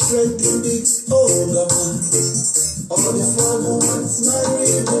 Am I shredding big older man? Or the four woman's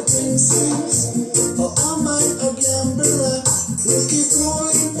married the princess? Or am I a gambler who keep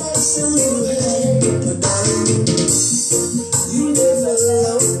rolling dice on your head? But darling, you never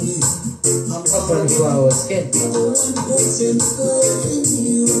love me. I'm up and forward, skin. the one who's in loving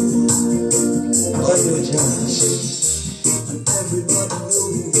you. Abadu George. And everybody knows,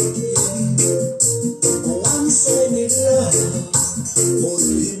 yeah, one-sided love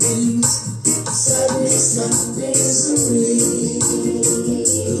only brings sadness and misery.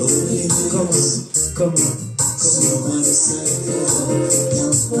 Loneliness, Come on. so one-sided love.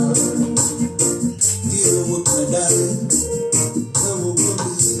 Deal with my darling, love will be.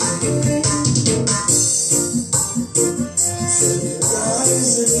 Said it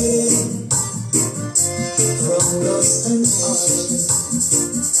rise again from dust and ashes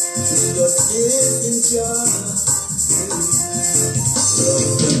with a faith in Jah.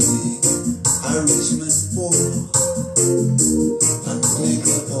 a rich man poor and make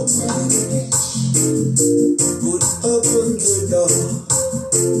up a man rich. Put open the door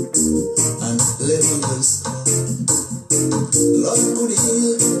and level the sky. Love could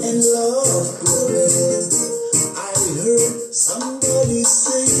heal and love could live. I heard somebody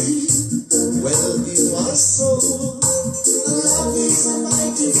say, well, if I saw love is a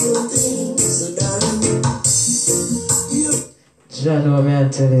mighty good thing, so darling, you. Jano, me I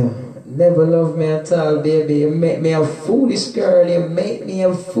tell you, never love me at all, baby. You make me a foolish girl. You make me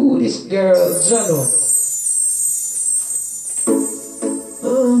a foolish girl, Jano.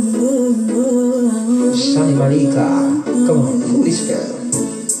 Shani Malika, come on, foolish girl.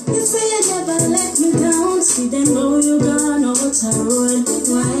 You say you never let me down, see them know you gone out a road.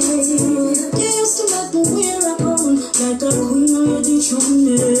 Why? You used to let me wear a crown, like a queen, now you dethrone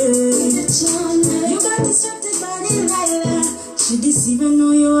me. You got distracted by Delilah. She deceiving,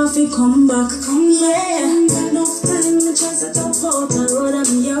 know you have to come back. Come here. Enough time, me try set up out the road, and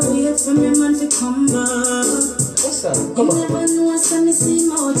me a wait for me man to come back. What's up? Come on. You never know what's gonna see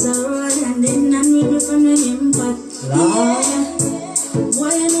me out the road, and then I'm with me from the impact. Yeah.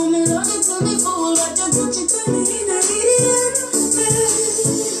 Why you know me love it till me fool, but you touch it to me in a idiot.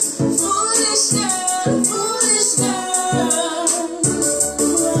 Foolish girl, foolish girl.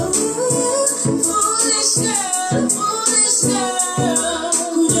 Foolish girl, foolish girl.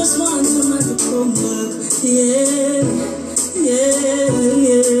 Who just wants someone to come back? Yeah, yeah,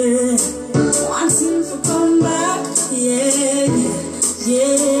 yeah. Wants him to come back? Yeah,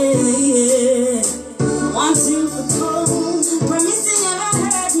 yeah, yeah. Wants him to come. Promise you never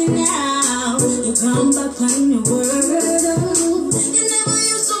hurt me now. You come back on your word. You never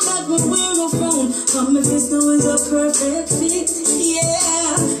used to make me wear a frown. Come if it's now is a perfect fit.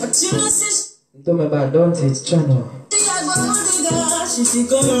 Yeah, but you know say Do me bad, don't it, Jano? she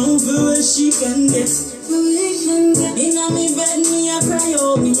take around for where she can get. Inna me bed, me a cry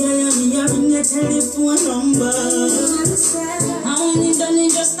out, me a ring your telephone number. And when it done,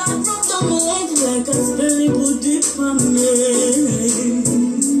 it just start rub down my leg like a spelly booty for me.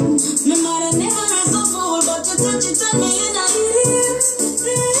 My mother never is a fool, but you touch it on me and I idiot.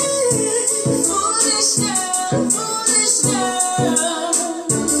 Foolish girl, foolish girl.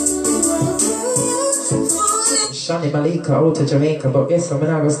 Shani Malika out to Jamaica, but guess what? I'm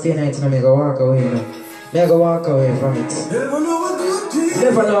not going to stay night and I'm going to walk away now. I'm going to walk away from it. Never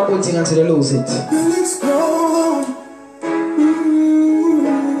know a good thing until you lose it.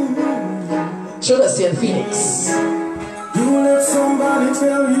 Should I stay in Phoenix? You let somebody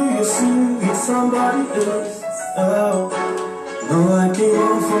tell you you're sweet with somebody else. Oh, no, I came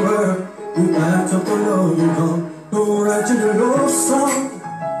on for her. You backed up alone, you know. No right to the love song.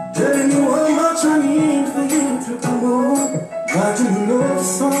 Telling you how much I need for you to come home. Right to the love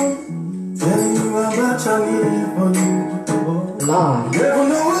song. Telling you how much I need for you to come home. Lord. Never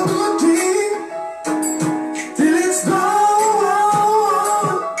know a good thing till it's gone.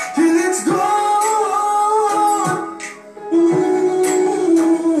 Till it's gone.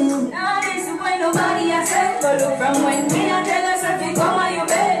 Now this is when nobody has said for look from when me and tell us if you come on your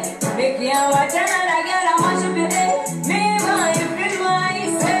bed. Make you watch another girl and watch you be there. Me want you feel what you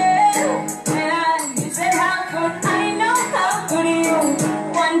say. And you said how could I know, how could you?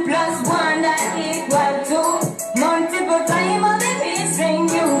 1 + 1 that equal 2. Multiple time I'll be missing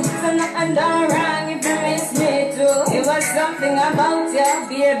you. So nothing done wrong if you miss me too. It was something about you,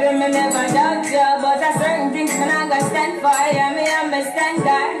 baby, me never doubt you. But there's certain things me not gonna stand for you. Me understand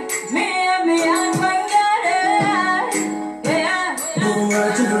that. Me and me and one girl, yeah. Go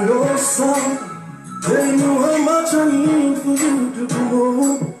right to the love song. They know how much I need for you to come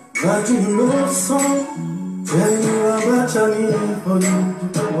home. Right to the love song. They know how much I need for you to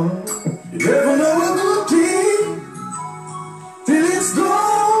come home. You never know a good thing till it's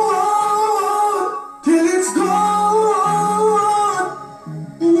gone. Till it's gone.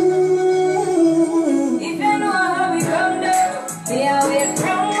 If you know how we come down, we are wait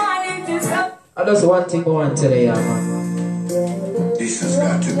from morning to stop. I just one thing I want to tell you, man. This has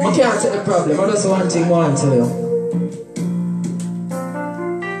got to be. I can't tell the problem, I just one thing I want to tell you.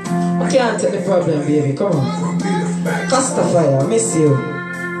 I can't tell the problem, baby, come on. Castafire, I miss you.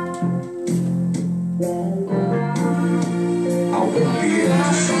 I won't be able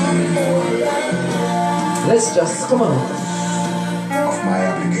to see more Let's just, come on. of my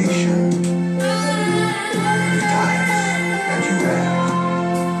obligation. The ties that you have.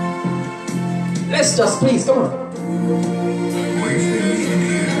 Let's just, please, come on. We've been meeting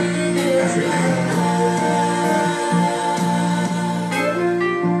here every day.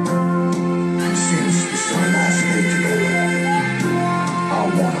 Since we saw last day together, I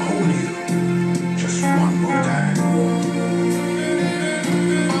want to hold you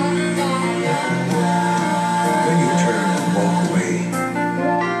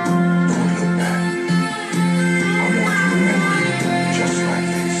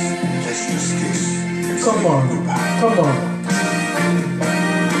Come on. Come on.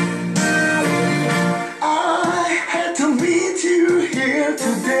 I had to meet you here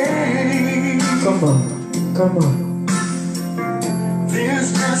today. Come on. Come on.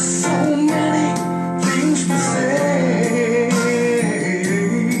 There's just so many things to say.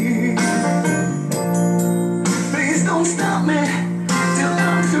 Please don't stop me till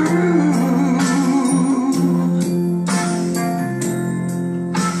I'm through.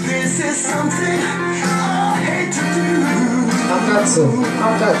 This is something I hate to do.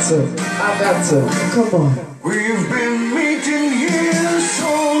 I got to. Come on. We've been meeting here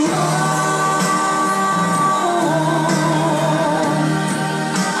so long.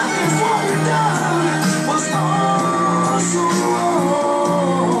 And what we've done was all so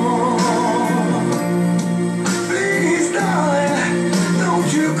wrong. Please, darling, don't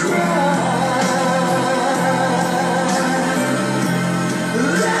you cry.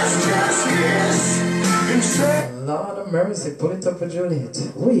 Let's just kiss and say, Lord of mercy, pull it up for Juliet.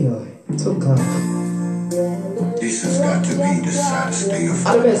 We are took off. this has got to be the saddest day of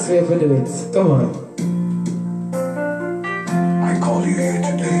How the best way to do it? Come on. I call you here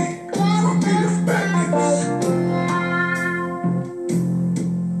today for a bit of bad news.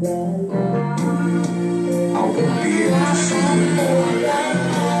 I won't be able to see you anymore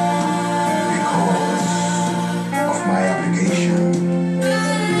because of my obligation and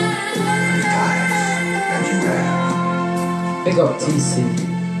the ties that you have. Big up TC.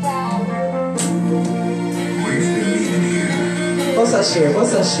 We've been meeting here. What's that share?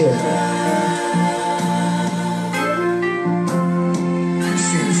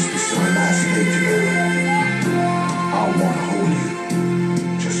 Since this is our last day together, I want to hold you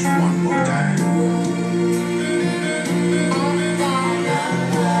just one more time.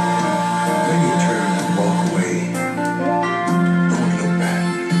 When you turn and walk away, don't look back.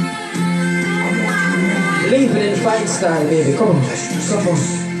 I want you to remember. Leave it in fight style, baby. Come on. Let's just Come on.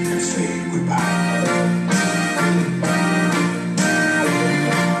 kiss and say goodbye.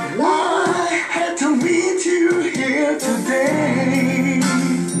 I had to meet you here today.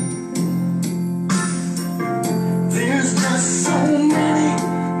 There's just so many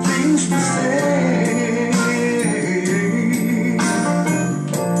things to say.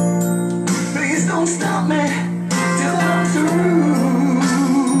 Please don't stop me till I'm through.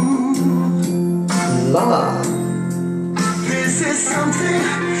 Lord. This is something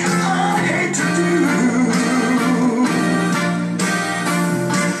I hate to do.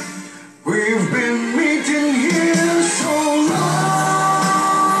 We've been meeting here so long.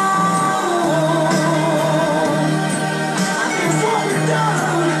 And what we've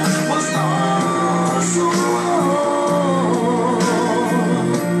done was all so wrong.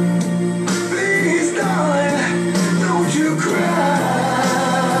 Please, darling, don't you cry.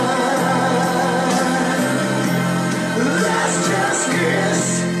 Let's just kiss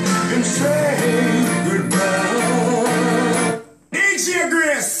and say goodbye. DJ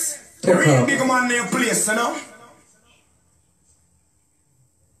Grace, the real big man in your place, you know?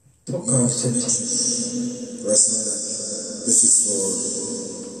 Took off sentence. This is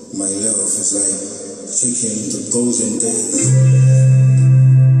for my love. It's like chicken the golden days.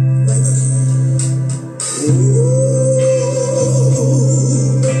 Right back here.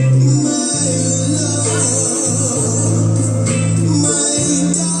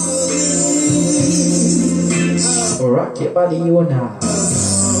 Rock your body, you now.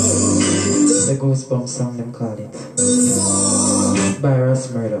 The Goosebumps song, them call it. By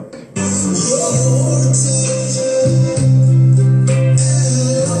Ross Murdoch.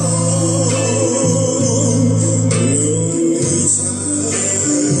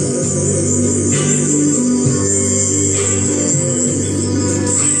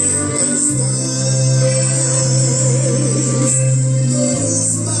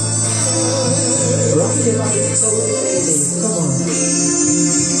 Rock your body slowly, baby. Come on.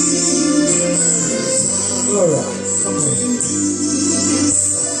 Alright, come on.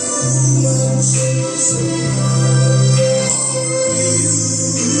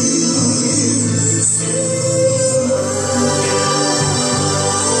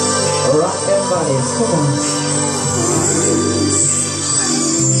 Rock their bodies, come on.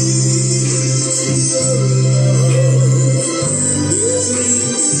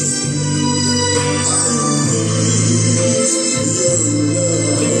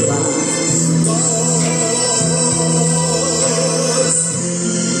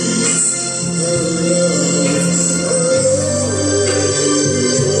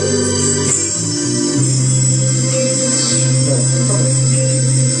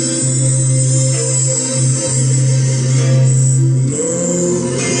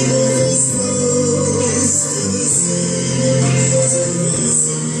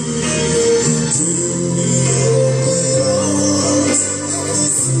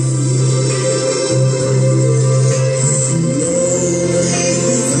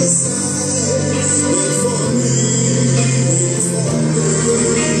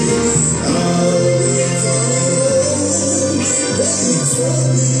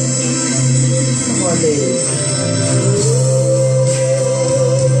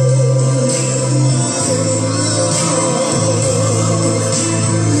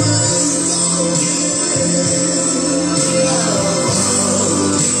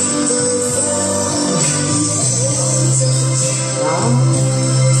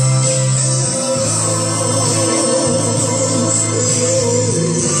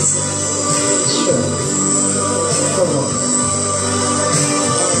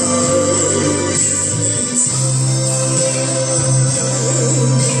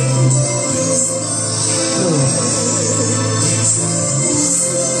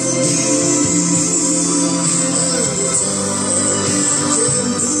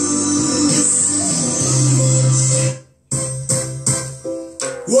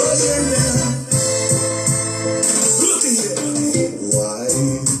 Look here.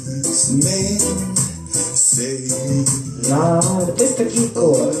 Wise men say, Lord, Mr.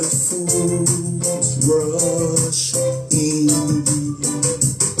 Kiko. Fools rush in,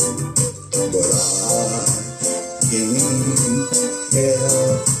 but I can't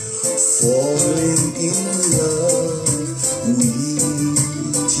help falling in love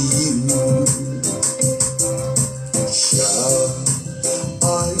with you. Shall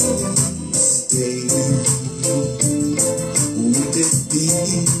I stay? Would it be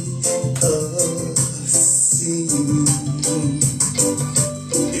a sin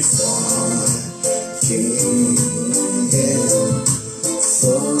if I can't help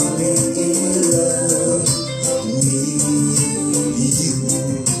falling in love with you?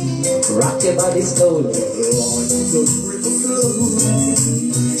 Rock your body slowly. Like the river flows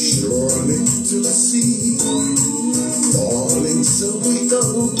surely to the sea, falling so we go.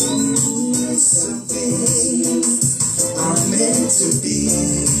 Some things are meant to be.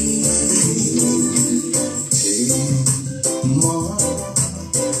 Take my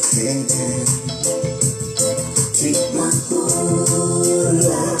hand, take my whole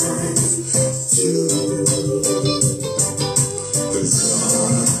life too. 'Cause I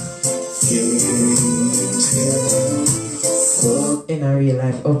can't help in a real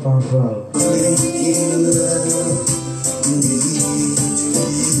life up and fall. falling in love with you.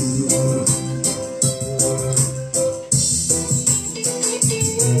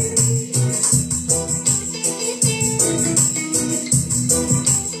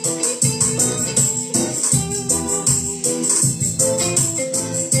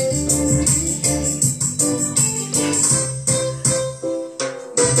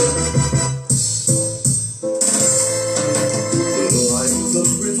 Like the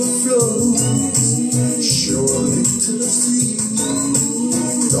river flows surely to the sea,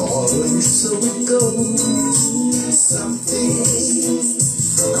 darling, so it goes. Some things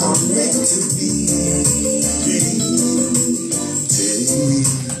are meant to be. Take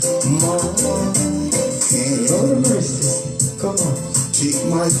my hand, Lord of mercy. Come on. take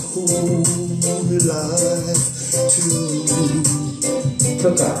my whole life too.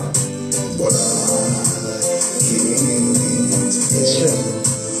 To God. But I can't help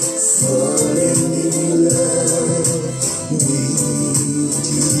falling in love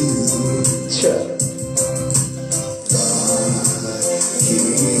with you. Sure. I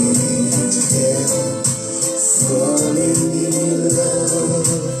can't help falling in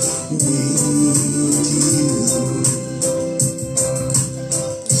love with you.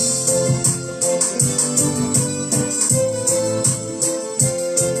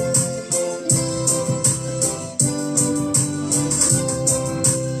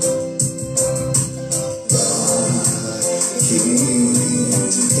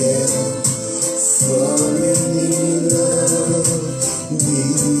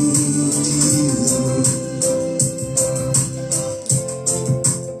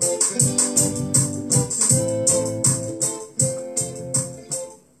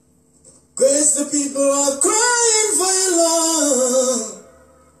 Grace, the people are crying for your love.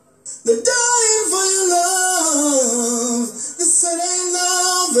 They're dying for your love. They say they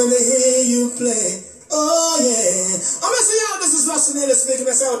love when they hear you play. Oh yeah. I'm gonna see how this is fascinating speaking.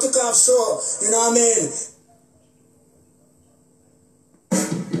 That's how I took off show. You know what I mean?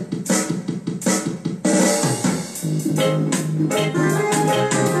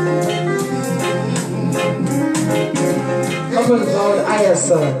 Up and down,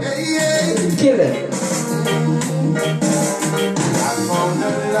 Ayerson. Kill it. I found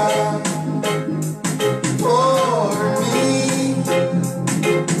a love for me.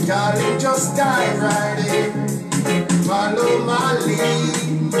 Darling, just dive right in. Follow my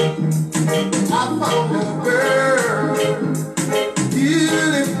lead. I found a girl,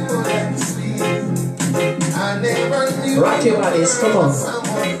 beautiful and sweet. I never knew Rock your bodies, come on.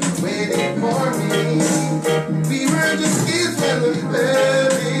 someone waiting for me. We were just kids when we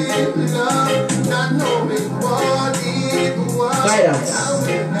fell in love, not knowing what it was. Guidance. Now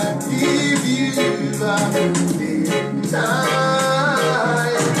when I give you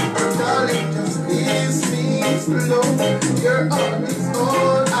time, darling, just kiss me slow. You're always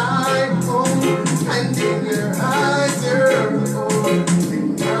all I own, and in your eyes you're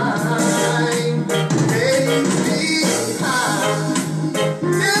holding mine. Baby, yes,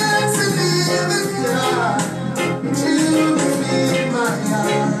 I live and die. You in my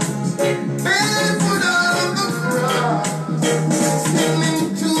arms, barefoot on the grass,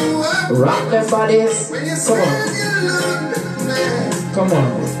 singing to a Rock their bodies. when you Come said on. you looked at me. Come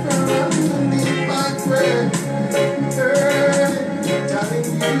on. Underneath my breath,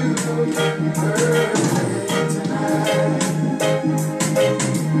 darling, you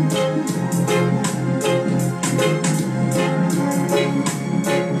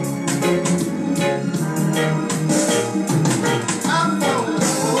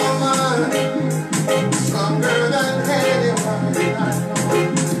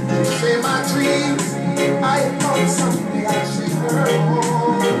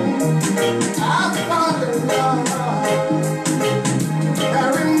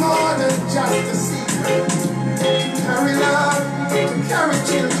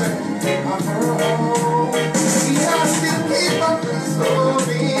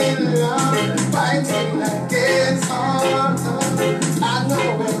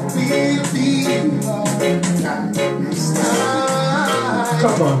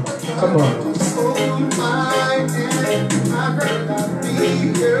Come on, come on.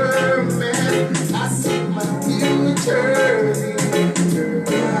 I see my future in your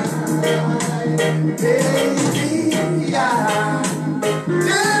eyes, baby. Yeah,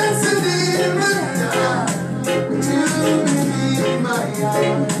 dancing in the dark with you in my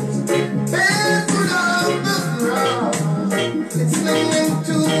eyes, barefoot on the ground, listening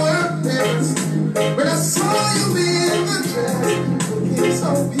to her lips. When I saw you in the dress, looking so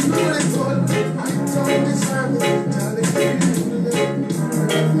beautiful, I don't deserve it, darling.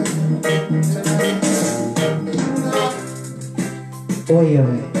 Oh yeah.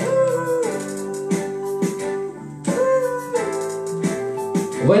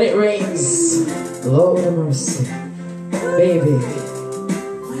 When it rains, Lord have mercy, baby.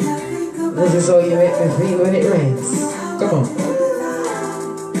 This is how you make me feel when it rains. Come on.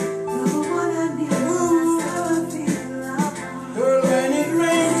 Girl, when it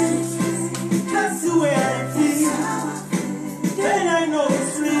rains, that's the way I feel. Then I know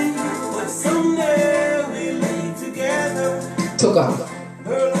it's real, but someday we'll be together. Took off.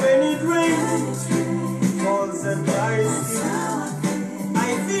 Girl, when it rains, falls and ice.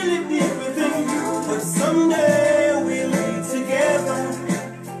 I feel it deep within, but someday we'll be together.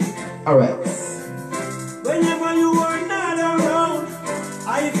 All right. Whenever you are not around,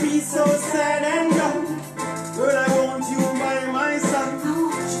 I feel so sad and down. Girl, I want you by my side.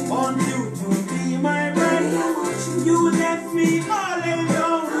 Want you to be my bride. You left me all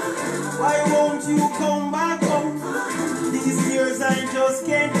alone. Why won't you come back home? These tears I just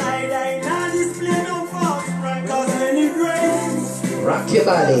can't hide. I not display no false pride. Cause when it rains, rock your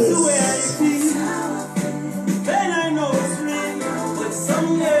bodies. that's the way I feel. Then I know it's real, but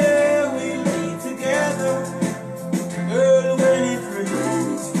someday we'll be together. Girl, when it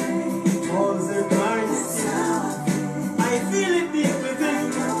rains, falls and ice. I feel it deep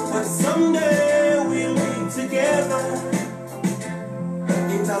within, but someday we'll be together.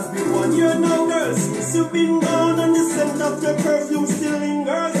 It has been 1 year now, girl, since you've been gone, and the scent of your perfume still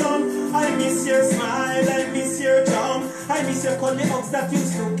lingers on. I miss your smile, I miss your charm, I miss your cuddly hugs that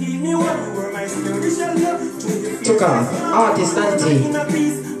used to keep me warm. You were my sturdy shelter. Took off. Artist Auntie. In a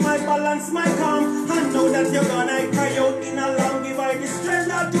peace, my balance, my calm. I know that you're gonna cry out in a long give I the strength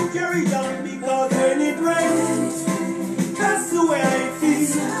not to carry on. Because when it rains, that's the way I feel.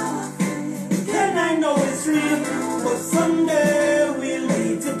 Then I know it's real, but someday we'll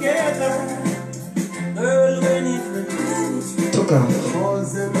be together. Girl, when it rains, Took off.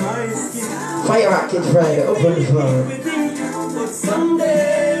 falls in my skin. Fire Rocket Friday, open the floor. But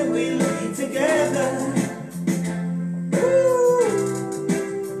someday we'll be together.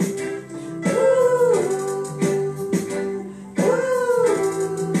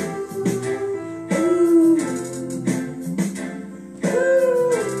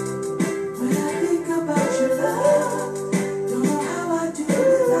 When I think about your love, don't know how I do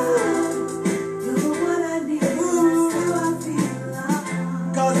without. You're the one I need, that's how I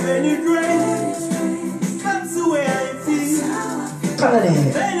feel. Cause when it rains, that's the way I feel. Come on in.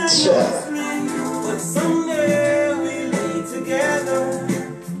 Then I know Sure. it's real, but someday we'll be together.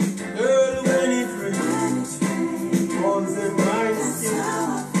 Girl, when it rains, falls in my skin.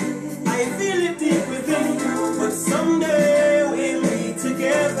 I feel it deep within, but someday we'll be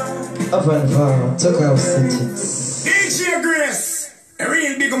together. Up and far. Took off sentence. DJ Grace, a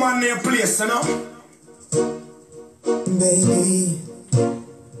real big man near place, you know. Baby,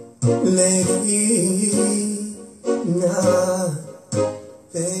 lady, nah,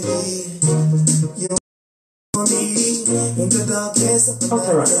 baby, you want me in the darkness of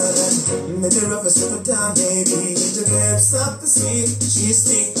the night. Make the rubber settle down, baby, in the depths of the sea. She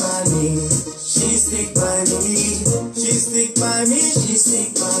stick by me, she stick by me, she stick by me, she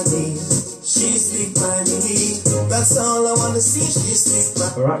stick by me, she stick by me. That's all I wanna see, she stick by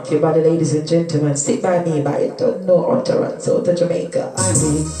me. Rock your body, ladies and gentlemen. Stick by me, by it don't know utterance out of Jamaica. I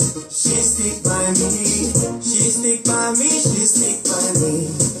mean, she stick by me. She stick by me. She stick by me.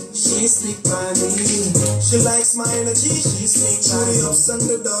 She stick by me. She likes my energy. She stick by me. The ups and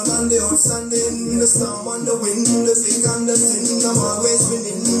the down and the outs and the in, the storm and the wind, the thick and the thin. I'm always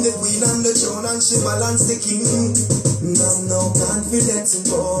winning, the queen and the throne, and she balance the king. I'm no confidence in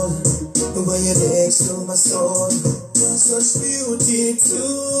all the way you next to my soul. Such beauty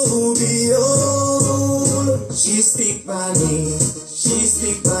to behold. She stick by me. She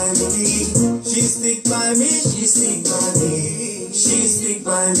stick by me. She stick by me. She stick by me. She stick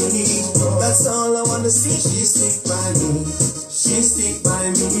by me. That's all I wanna see. She stick by me. She stick by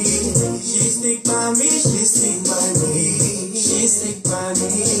me. She stick by me. She stick by me. She stick by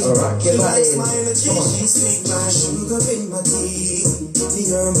me. Rock your body. Come on. She stick by sugar in my tea.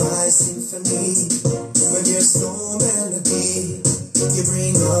 You're my symphony. When there's no melody, you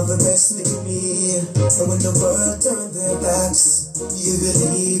bring all the best in me. And when the world turns their backs, you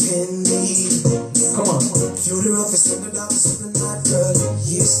believe in me. Come on. Through the roughest and the darkest of the night, girl,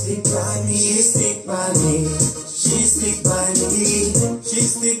 you stick by me. She stick by me. She stick by me. She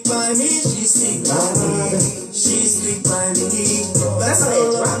stick by me. She stick by me. She stick by me. That's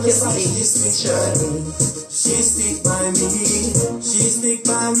all I want to see. She stick by me. She stick by me. She stick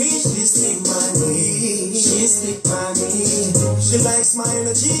by me. She stick by me. She stick by me. She likes my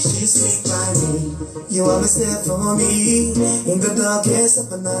energy. She stick by me. You always there for me in the darkest of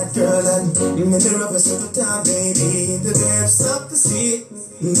the night, girl, and in the roughest of the time, baby. In the depths of the sea,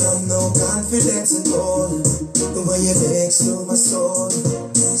 I've no confidence in all the way you next to my soul.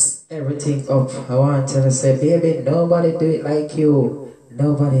 Everything up. I want to say, baby, nobody do it like you.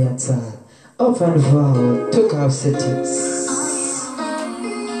 Nobody at all. Up and forward, took off settings.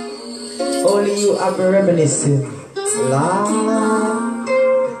 Only you have been reminiscing. La.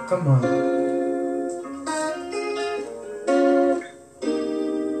 Come on.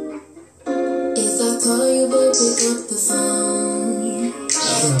 If I call you, but pick up the phone.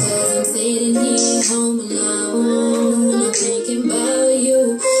 Cause I'm sitting here home alone. I'm thinking about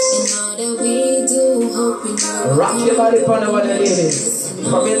you and all that we do. Hoping you rock your body for the one ladies.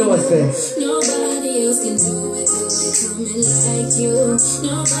 From your nose there. Nobody else can do it to me like you.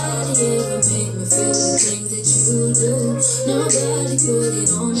 Nobody ever made me feel the things that you do. Nobody put it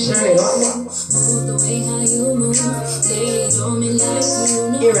on me like you. Move the way how you move. Lay it on me like you.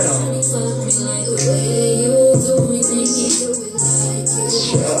 Nobody fuck me like the way you do me. Think you do it like you.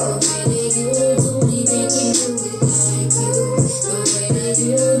 The way that you do me, think you do it like you. The way that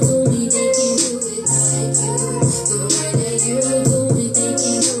you do me, think you do it like you. The way that you do me, think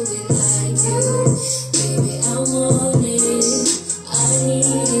you do it like you. Baby, I want it. I need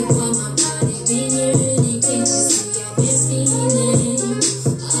it. Why my body been yearning? Can't you see I've been feeling?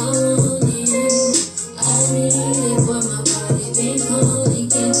 I want it. I need it. Why my body been calling?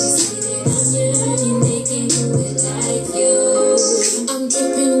 Can't you see that I'm yearning? They can't do it like you. I'm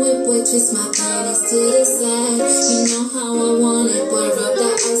dripping whip, boy, twist my panties to the side. You know how I want it, boy, rub the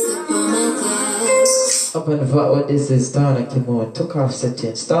ice up on my thighs. Up and forward, this is Donna Kimon. Took off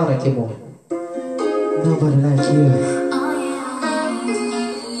settings. Donna Kimon. Nobody like you.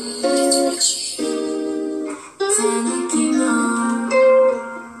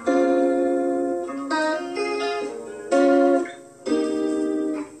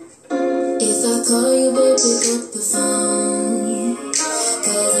 If I call you, baby, pick up the phone.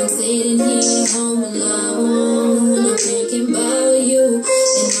 Cause I'm sitting here home alone. I'm thinking about you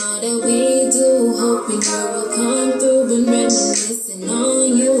and all that we do. Hoping you will come through. Been reminiscing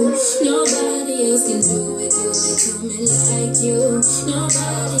on you. Nobody else can do it to me like you.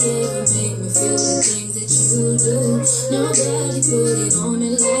 Nobody ever made me feel the things that you do. Nobody put it on me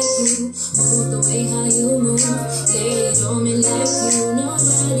like you. Move the way how you move. Lay it on me like you.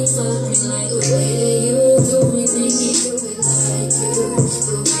 Nobody fuck me like the way that you do me. Think you do it like you.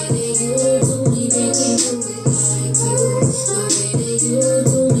 The way that you do me, think you do it like you. The way that you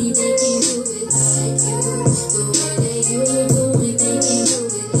do me, think you do it like you. The way that you do me, think you do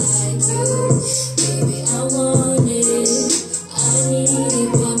it like you. Baby, I want it. I need it.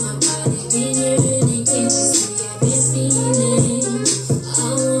 Why my body been yearning? Can't you see I've been feeling?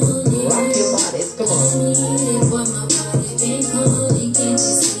 I want it. Rock your bodies, come on. I need it. Why my body been calling? Can't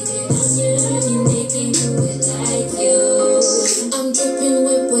you see that I'm yearning? They can't do it like you. I'm dripping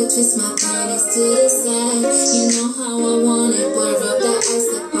wet, boy, twist my panties to the side. You know how I want it, boy, rub the ice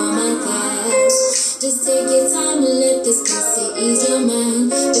up on my thighs. Just take your time and let this pussy ease your mind.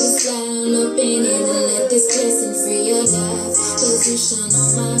 Baby, slide on up in it and let this blessing free your life. Position on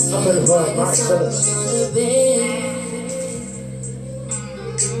my head, body fuck me on the bed.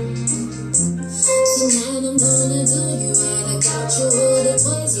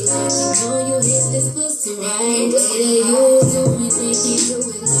 way that you do it, they can't do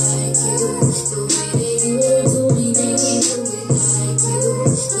it like you. The way that you do it, they can't do it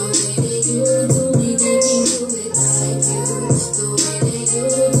like you. The way that you do it, they can't do it like you. The way that you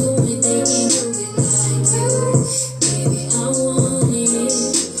do it, they can't do it like you. Baby, I want it,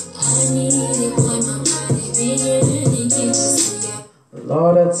 I need it, boy, my body begging, can't see ya.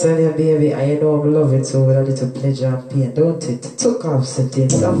 Lord, I tell you, baby, I know I love it so with a little pleasure and pain, don't it? Took off something,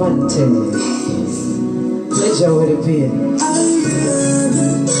 Avante. Pleasure with the pain.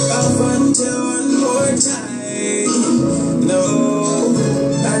 Avante one more time. No,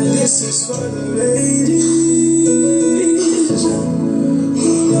 and this is for the ladies who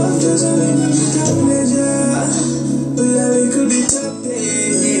love just a little bit of pleasure with a little bit of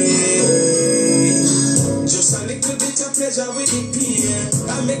pain. Just a little bit of pleasure with the pain.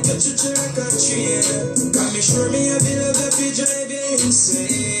 I make you treat you like a train. Got me sure me a bit of the drive you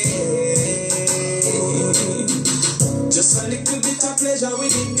insane. Just a little bit of pleasure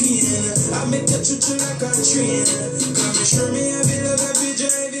with the pain. I make you treat you like a train. Got me sure me a bit of the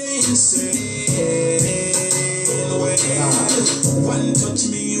drive you insane. Well, one touch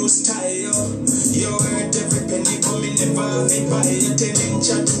me you style. You hurt every penny but me never have it by you. 10-inch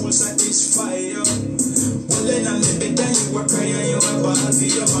tool satisfy you. Well then I'm the bed and you a cry and you a ball for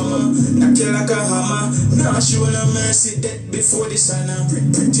your mama. Knock you like a hammer. Now show no mercy dead before the sun.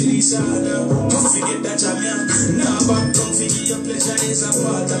 Pretty Lisa, don't forget that Jamaica. Now back don't forget your pleasure is a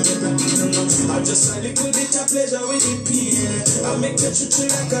part of me. I just a little bit of pleasure with the pain. I make you treat you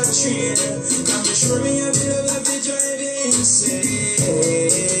like a train. Can me show me a bit of the drive insane.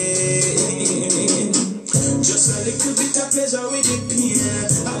 Just a little bit of pleasure with the pain.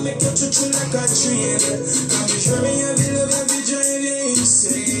 I make you treat you like a train. Can me show me a bit of the drive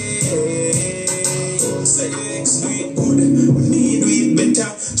insane. Say you sweet good, we need weed better.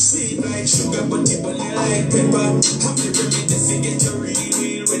 Sweet like sugar, but it bunny like pepper. Happy remedy to get your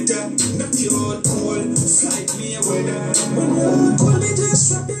real wetter. Knock you out cold, flight me a weather. When you're out cold, me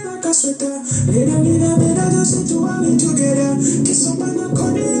just wrap you like a sweater. Later, just sit to all in together. Kiss up on the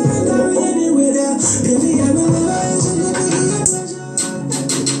corner and the rainy weather. Baby, I'm alive, so you can do your pleasure.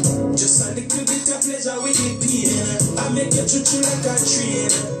 Just a little bit of pleasure with the pain. I make you treat you like a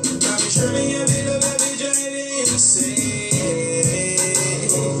train. Now me show me a bit of every drive insane.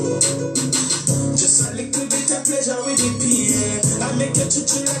 Just a little bit of pleasure with the pain. I make you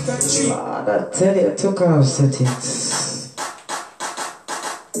treat you like a train. I tell you, took off something.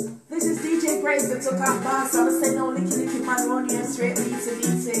 This is DJ Grace that took off boss. I was saying no licky man run here straight beat.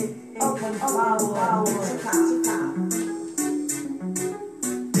 Up and wow, took off.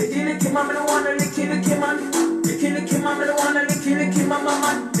 Licky man, I don't wanna licky man. Licky man, I don't wanna licky man,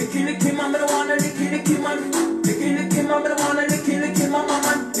 man. Licky man, I don't wanna licky man. Licky man, I don't wanna licky man, man.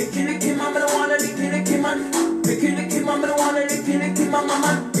 Licky man, I don't wanna licky man. Licky man, I don't wanna licky man,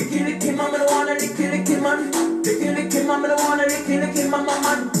 man. Licky man, I don't wanna licky man. Licky man, I don't wanna licky man,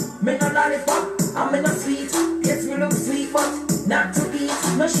 man. Me no lollipop, I'm in a sweet. Yes, me look sweet, but not to eat.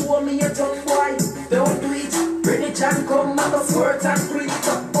 No show me your tongue, boy. Don't do it. Bring it and come, I go squirt and clean it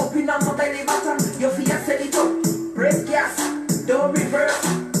up. Up in my belly button, your feet set it up. Press gas, don't reverse.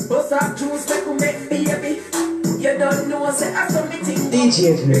 Bust up juice, make baby. You don't know, say I saw me thing.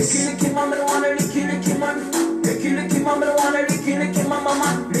 DJ Grace. Licky man, I don't wanna licky man. Licky man, I don't wanna licky man,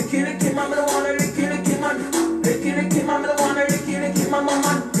 man. Licky man, I don't wanna licky man. Licky man, I don't wanna licky man,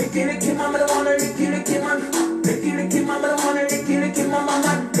 man. Licky man, I don't wanna licky man. Licky man, I don't wanna licky man,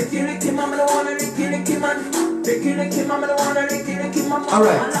 man. Licky man, I don't wanna licky man. Licky man, I don't wanna licky man. All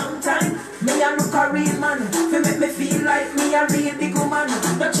right. A long time, me a look a real man. Fi make me feel like me a real big woman.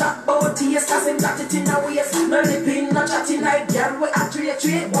 No chat about tears, cause him got it in a waist. No lipping, no chatting like girl. We a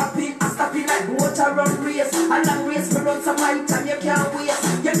trade, whopping and stopping like water run race. A long race, me run some light and you can't waste.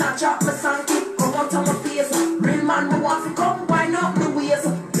 You not drop my song, kick, come out on my face. Real man, me want to come, wind up my waist.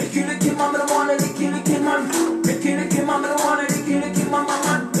 Licky man, me don't wanna licky man. Licky man, me don't wanna licky man,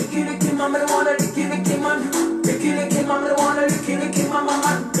 man. Licky man, me don't wanna licky man. Licky man, me don't wanna licky man,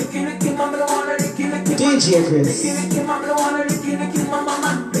 man. Licky man, me don't wanna licky man. DJ Chris. Licky man, me don't wanna licky man,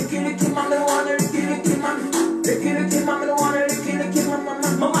 man. Licky man, me don't wanna licky man. Licky man, me don't wanna licky man,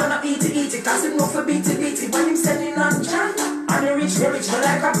 man. My man a eat it, cause him no for beat it. When him selling on John, and he rich, me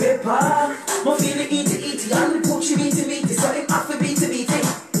like a pepper. My feel it eat it, and the push beat it. So him have to beat it.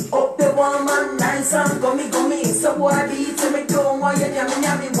 Up the one man, nice and gummy. So boy beat me down while you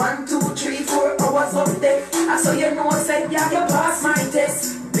yummy. 1, 2, 3, 4 hours up there. I saw you know I said, yeah, you pass my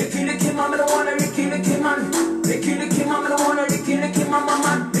test. Licky man, I don't wanna licky man. Licky man, I don't wanna licky man,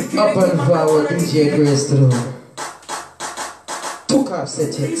 man. Up and forward, DJ Grace through. Took off Offset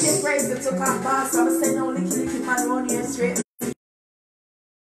it. DJ Grace that took off boss, I was saying no licky man run here straight.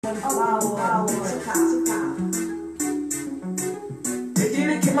 Wow, took off.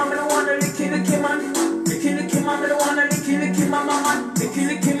 Licky man, I don't wanna licky man. Licky man, I don't wanna licky man.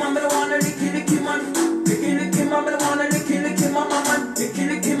 Licky man, I don't wanna licky man. Licky man, I don't wanna licky man. Licky man, I don't wanna licky man.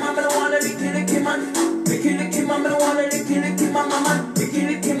 Licky man, I don't wanna licky man.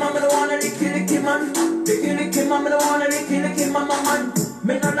 Licky man, I don't wanna licky man. Licky man, I don't wanna licky man.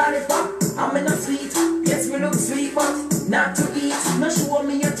 Me no lollipop, I'm in a sweet. Yes, me look sweet, but not to eat. No show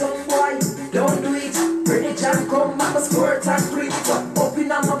me your tongue, boy. Don't do it. Bring it and come, I'm a squirt and creep it up.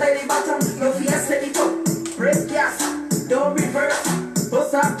 Open up my belly bottom, your face set it up. Press gas, don't reverse.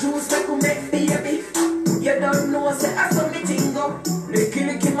 Bust up juice, make baby. You don't know, say I saw me tingo.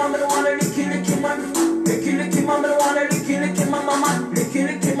 Licky mama, don't wanna licky man. Licky mama, don't wanna licky mama.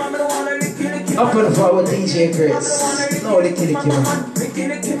 Licky mama, don't wanna licky Up and forward DJ Grace. No licky man.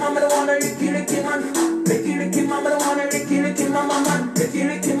 Licky mama, don't wanna licky man. Licky mama, don't wanna licky mama.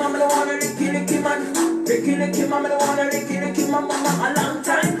 Licky mama, don't wanna licky man. Licky mama, don't wanna licky mama. A long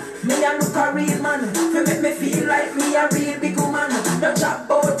time, me a look a real man. To make me feel like me a real big woman. No chat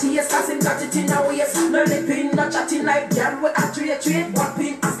about tears, cause him got it in a waist. No lipping, no chatting like girl with a trade.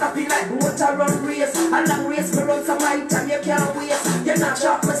 Whopping and stopping like motor run race. A long race, me run some right time, you can't waste. You not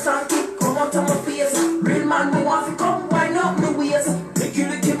chop my song, kick, come out of my face. Real man, me want to come, wind up my waist.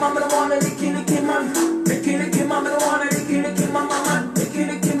 Licky mama, don't wanna licky man. Licky mama, don't wanna licky mama.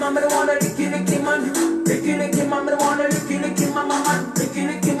 Licky mama, don't wanna licky man. Licky mama, don't wanna licky mama.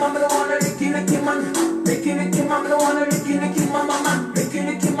 Licky mama, don't wanna licky man. Licky mama, don't wanna licky mama. Licky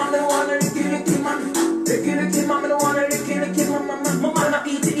mama, don't wanna licky man. Licky mama, don't wanna licky mama. Mama not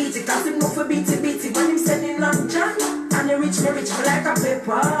eat it, cause him know for beat it. When him sending long John, and he reach me like a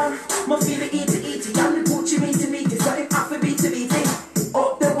pepper. Must feel the eat it, and the Gucci meat it. So him have to beat it.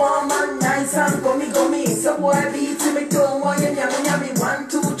 Up the woman, nice and gummy. So boy beat me, don't want you yummy. 1,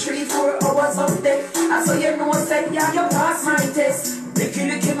 2, 3, 4 hours up there. I saw you know, say, yeah, you pass my test.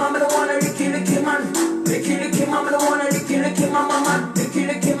 Licky mama, don't wanna licky man. Licky mama, don't wanna licky mama.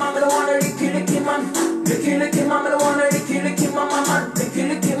 Licky mama, don't wanna licky man. Licky mama, don't wanna licky mama.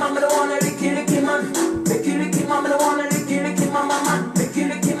 Licky mama, don't wanna licky man. Licky mama, don't wanna licky mama.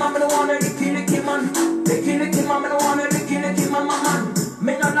 Licky mama, don't wanna licky man. Licky mama, don't wanna licky mama.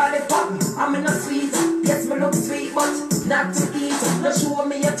 Me no lollipop, I'm in a sweet. Yes, me look sweet, but not to eat. No show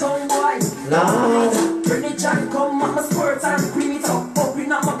me your tongue, boy. Lord. Bring it and come, I'm a squirt and cream it up.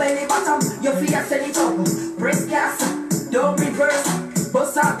 Open up my belly bottom, your feet send it up. Press gas, don't reverse.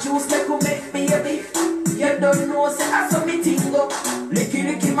 Bust up juice, make baby. You don't know, say I saw me tingo.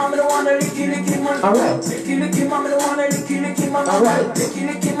 Licky mama, don't wanna licky man. Alright. Licky mama, don't wanna licky mama. Alright.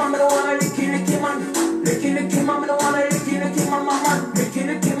 Licky mama, don't wanna licky man. Licky mama, don't wanna licky mama.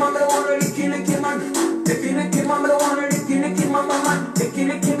 Licky mama, don't wanna licky man. Licky mama, don't wanna licky mama.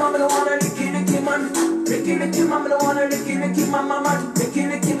 Licky mama, don't wanna licky man. Licky mama, don't wanna licky mama.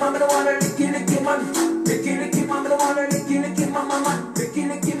 Licky mama, don't wanna licky man. Licky mama, don't wanna licky mama.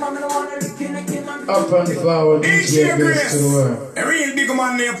 Licky mama, don't wanna licky man. Up and forward DJ Grace to the world. A real big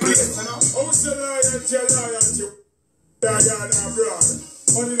man named place. Who's the lion? Yeah, bro.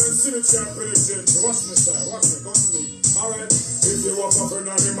 Only the symmetry and prediction. Watch me, sir. Watch me. Come to me. Alright. If you walk up and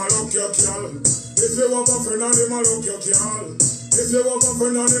down, I look your girl. If you walk up and down, I look your girl. If you walk up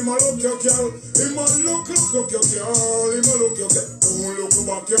and down, I look your girl. He man look your girl. He man look your girl. Don't look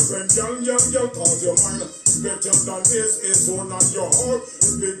back your friend, girl. Cause your mind is better than his one and your heart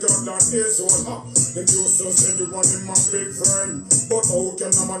is bigger than his one. Them used to say you want him a big friend, but how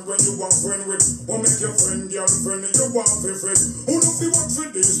can a man when you want friend with? Or make your friend girlfriend you want for friend? Who don't feel what for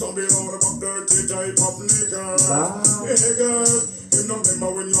this? Don't be all about dirty type of niggas. Niggas. You know remember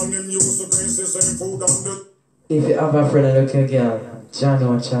when you and him used to bring the same food on the. If you have a friend and look your girl, Johnny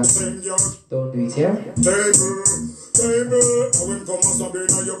watch out. Don't do it here. Table, I went come as a beer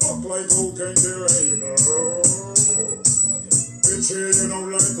now you back like who can do it. Betray, you know,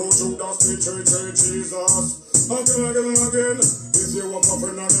 like go to that betray Jesus. Again. If you walk up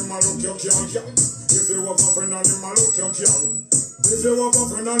and on him, I look your girl. If you walk up and on him, I look your girl. If you walk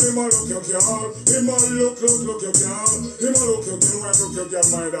up and on him, I look your girl. Him I look your girl. Him I look your girl. Why look your girl,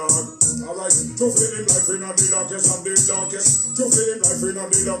 my dog? Alright, to feel him life in the darkest of the darkest. To feel him life in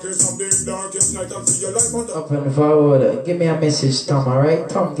the darkest of the darkest night and see your life on the. Up and forward, give me a message, Tom, alright?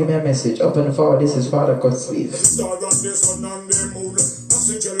 Tom, give me a message. Up and forward, this is Father Cut Sleeve. Star on the sun and the moon. I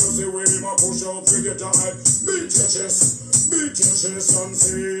see jealousy with him, I push up to get a hype. Beat your chest and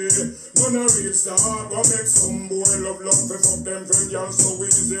say. Gonna reach the heart, but make some boy love for fuck them friend, y'all so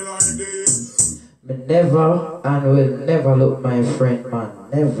easy like this. Me never and will never look my friend, man.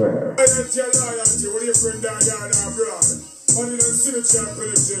 Never. What's the style?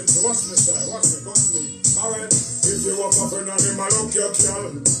 What's the country? Alright, if you want a friend and him a look your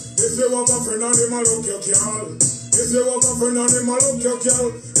girl. If you want a friend and him a look your girl. If you want a friend and him a look your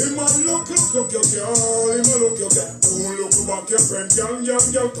girl. Him a look your girl. Him a look your girl. Don't look back your friend, girl,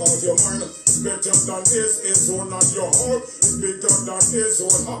 cause your mind is better than his own and your heart is bigger than his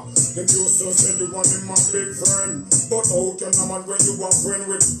own. Them used to say you want him a big friend, but how can a man when you want friend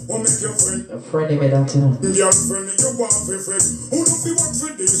with, what make your friend? A friend me that you know. Girlfriend you want to friend. Who don't feel what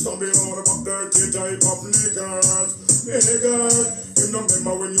for this? Don't be all about dirty type of niggas. You don't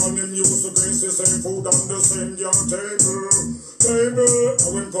remember when you and them used to drink the same food on the same girl table. And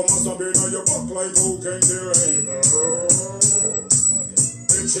when come on Sabina, you buck like who can kill label.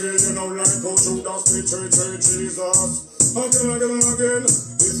 You know like go through that betray Jesus. Again.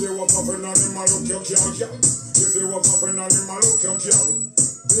 If you want a friend and him a look your girl. If you want a friend and him a look your girl.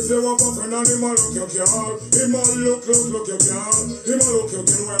 If you want a friend and him a look your girl. Him a look your girl. Him a look your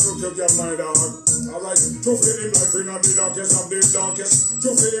girl. Look your girl, my dog. Alright, to feed him life in the darkest of the darkest. To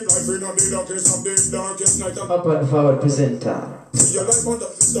feed him life in the darkest of the darkest night. Up and forward presenter. See your life on the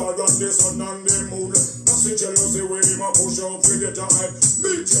star and the sun and the moon. I see jealousy when him a push up for the time.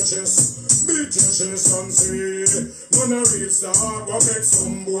 Beat your chest and see. Man a real star, what make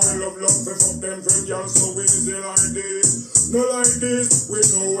some boy love for fuck them friend girl so easy like this. No like this, we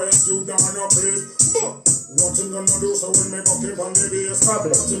know where you gonna place. But what you gonna do so when me buck up on the base? What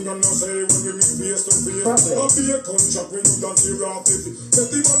you gonna say when we meet face to face? I'll be a contract when you done zero off it.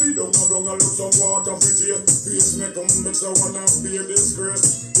 Let the body down and look some water for tears. Face me come mix a one and be a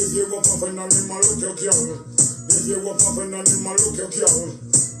disgrace. If you want a friend and him a look your girl. If you want a friend and him a look your girl.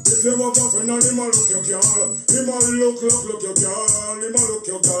 If you want a friend and him a look your girl. Him a look your girl. Him a look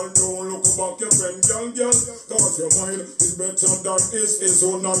your girl. Don't look back your friend girl. Cause your mind is better than his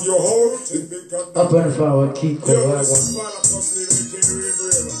own and your heart is bigger than. Up and forward, keep going. I was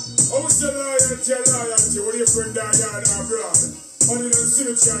still loyalty, what your friend that yard abroad. Only the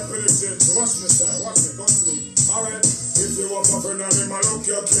cemetery prediction. What's the style? What's the country? Alright, if you want a friend and him a look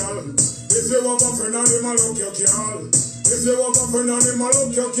your girl. If you want a friend and him a look your girl. If you want a friend and him a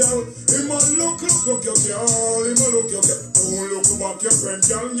look your girl. Him a look your girl. Him a look your girl. Don't look back your friend,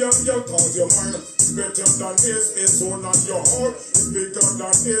 girl, cause your mind is better than his own and your heart is bigger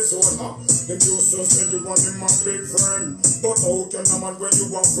than his own. Them used to say you want him a big friend, but how can a man when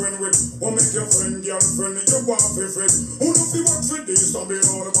you want friend with, what make your friend girlfriend you want for friend? Who don't feel what for this? Don't be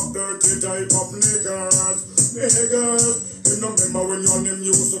all about dirty type of niggas. You don't remember when you and him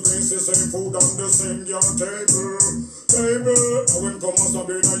used to drink the same food on the same girl table. And when come on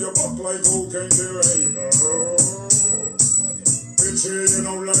Sabina, you buck like who can kill label. You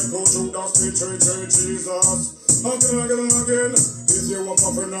know like go through that betray Jesus. Again. If you want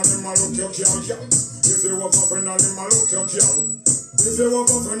a friend and him a look your girl. If you want a friend and him a look your girl. If you want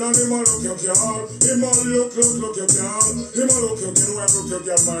a friend and him a look your girl. Him a look your girl. Him a look your girl. Look your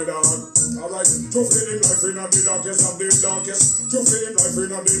girl, my dog. Alright, to feed him life in the darkest of the darkest. To feed him life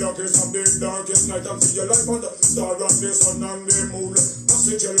in the darkest of the darkest night. And see your life on the star and the sun and the moon. I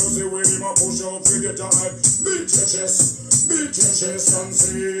see jealousy when him a push up for the time. Beat your chest and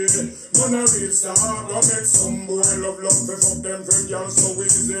see. Man a real star, what make some boy love for fuck them friend girl so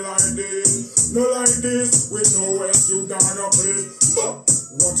easy like this. No like this, we know where you gonna play. But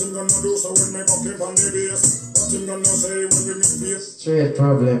what you gonna do so when me buck up on the base? What you gonna say when we meet face? Straight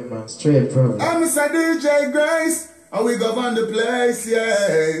problem, man, straight problem. I'm Mr. DJ Grace, and we govern the place,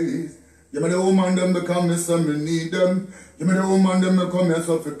 yeah. Give me the woman them become me some me need them. Give me the woman them become me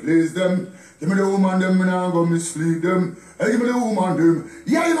so to please them. Give me the woman them me now go mislead them. Hey, give me the woman them.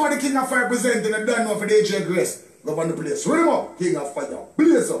 Yeah, you know the King of Fire presenting a done one for DJ Grace. Govern the place. Read him up, King of Fire.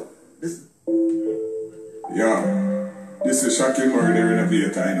 Blaze up. This. Yeah, this is Shaquille Murray there in a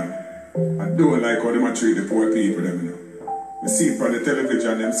Vieta, you know. I don't like how they treat the poor people, them, you know. We see from the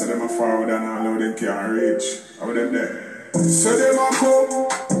television, them say them are forward and all of them can't reach. How them there? So them a come,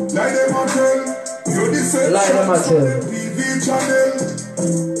 like them a tell. You defend TV channel.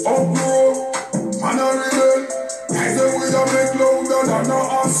 Upgrow, man a rebel. Guys them with a make louder than no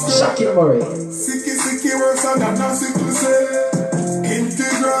Oscar. Shaquille Murray. Sicky worse than a sickle cell.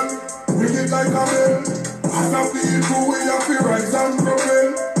 Integral, bring it like a bell. As a people we have to rise and propel.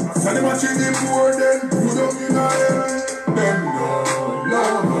 So them a treat the poor then, put them in a hell. Them no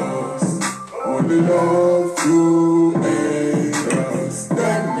love us, only love you hate us.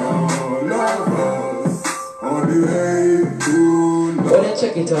 Them no love us, only hate to love. Go and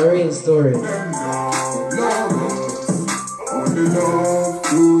check it, a real story. Them no love us, only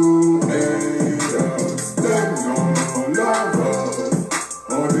love you hate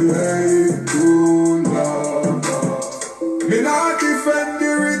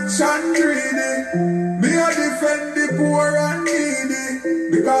poor and needy,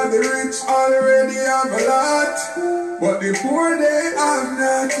 because the rich already have a lot, but the poor they have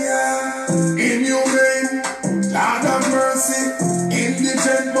not yet. Inhumane, Lord of mercy,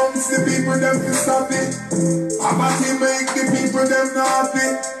 indigent amongst the people them to stop it. Poverty make the people them naughty.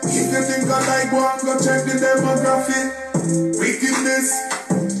 If you think I like one, go check the demographic. Wickedness,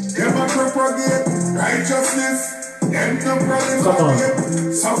 them a propagate. Righteousness, them no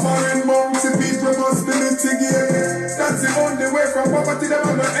proliferate. Suffering amongst the people must be mitigated. That's the only way from poverty them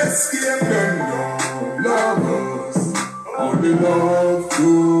a no escape. Them no love us, only love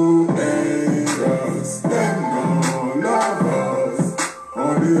to hate us. Them no love us,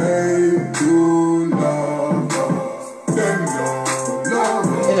 only hate to love us. Them no love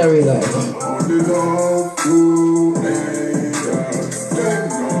us, in a real life. only love to hate us. Them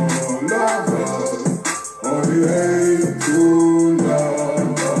no love us, only hate to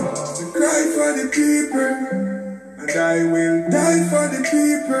love us. I cry for the people, and I will die for the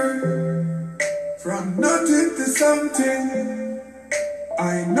people. From nothing to something,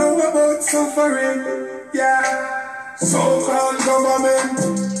 I know about suffering, yeah. So-called government,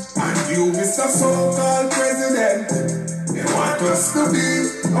 and you, Mr. So-called president, they want us to be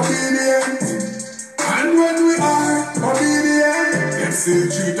obedient. And when we are obedient, they still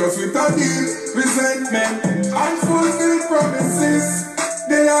treat us with a deep resentment. Unfulfilled promises,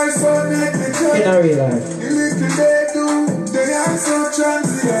 they are so negligent. In a real life. The little they do, they are so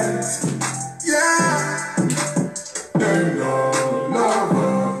transient. Yeah, they don't love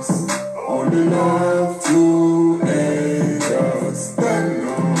us, only love to hate us. They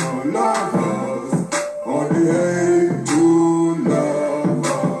don't love us, only hate to love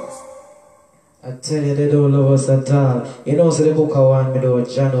us. I tell you, they don't love us at all. You know, so the book I want me though,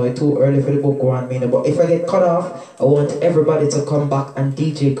 Jano, it's too early for the book I want me. But if I get cut off, I want everybody to come back on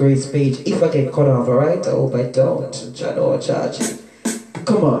DJ Grace page. If I get cut off, alright? I hope I don't. Jano, Chachi.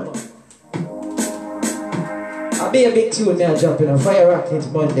 Come on. I'll be a big tune now, jumping on Fire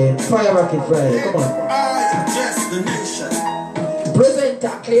Rocket Monday, Fire Rocket Friday. Come on. Just the nation.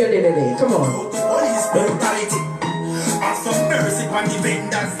 Presenter clearly today. Come on. Police brutality. Have some mercy on the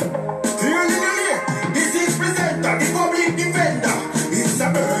vendors. Clearly today. This is presenter, the public defender. It's a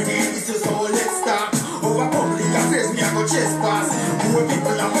burning, it's a soul, let's start. Over public affairs, me I go chest pass. Poor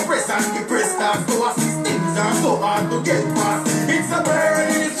people are oppressed and depressed. So assist things are so hard to get past. It's a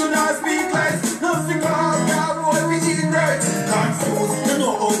burning, it's to not speak lies. Nothing called. Confused, you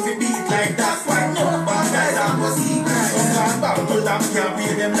know how to beat like that's why no bad guys are no secret. Some can't back to them, can't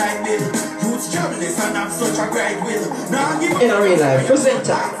pay them like bill. Youths journalists and have such a great will. Now give in a real life,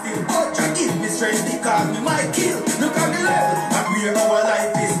 presenter. Give me strength because me might kill. Look at the level and where our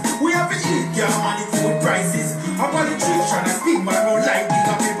life is. We have to eat, can't money food prices. A politician and speak my own like these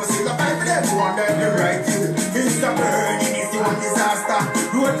and people still a fight for them to under the right view. It's a burning, it's the one disaster.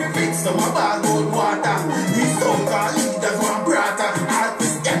 Road we fix some a bad old water. These so-called leaders want brata. All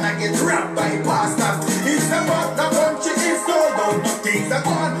Christian I get robbed by pastors. It's about the country is sold out. No things are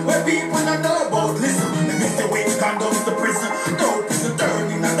gone where people don't know about. Listen, the Mr. Wayne condoms to prison. No prison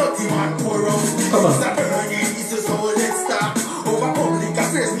turning a dirty man poor out. It's a burning, it's a soul, let's stop. Over public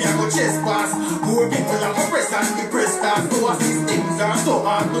affairs, me I go chest pass. Poor people are oppressed and depressed. So as these things are so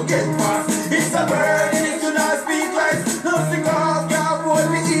hard to get past. It's a burning, it's to not speak lies. Nothing off, can't hold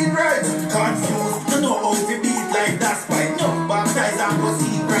me in right. Confused, you know how to beat like that's why no baptized and go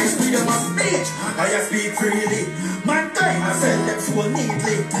see Christ. Freedom of speech, I speak freely. Mankind, I sell them soul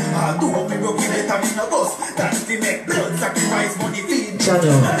neatly. Although me broken letter in a bus, that's to make blood sacrifice money feed me. A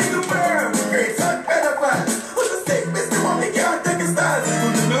little bird, great son, pedophile. Who's the sick, Mr. Mommy can't take a style. Who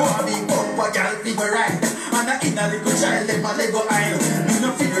do me want me bump a gal figure right. And I in a little child, let my Lego aisle. Me no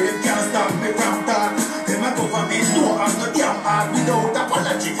figure them can't stop me from talk. Them a government no have no damn heart without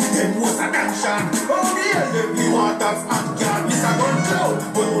apology. Them was a damn shot. Oh, the hell them we want of and can't miss a gun cloud.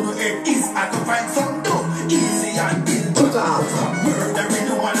 But who no head is I can find some dough. Easy and kill. Took off. Murdering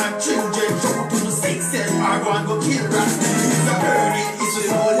no one and children. Show to the 6 cell or one go kill rats. It's a burning, it's a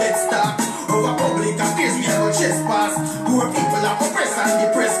soul, let's stop. Over public affairs, me a go chest pass. Poor people are oppressed and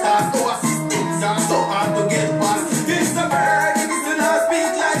depressed. So assist things are so hard to get past. It's a burning, it's a not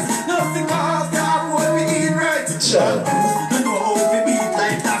speak lies. Nothing cause God what we eat right. Sure. You know how we beat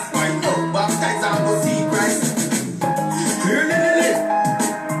like that's why no baptized and go see Christ. Clearly,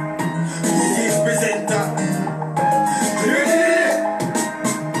 this is presenter. Clearly,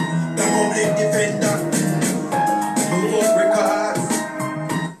 the public defender. Move up records.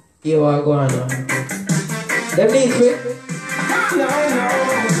 You are going on. Them need it. No.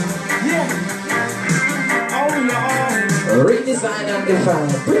 Yeah. Oh no. Redesign and define.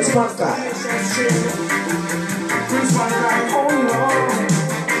 Prince Panka. Prince this one like, oh no.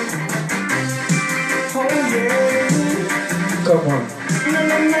 Oh yeah. Come on. No,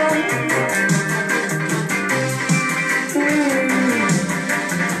 no, no.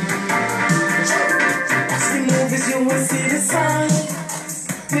 See movies, you will see the sign.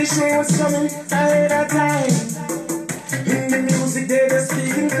 They show what's coming ahead of time. In the music, they just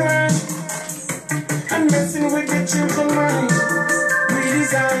speaking crime and messing with the children's mind.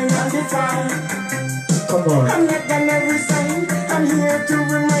 Redesign and define. Come on. I'm not gonna resign. I'm here to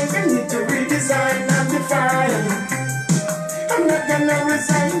remind you need to redesign and define. I'm not gonna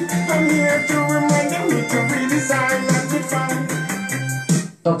resign. I'm here to remind you need to redesign and define.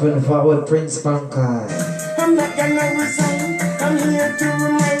 Up and forward, Prince Bankai. I'm not gonna resign. I'm here to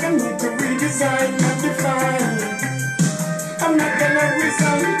remind you need to redesign and define. I'm not gonna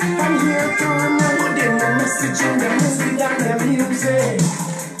resign. I'm here to remind them the message in the movie and the music.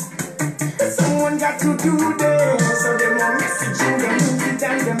 Someone got to do this, so them a message in the movie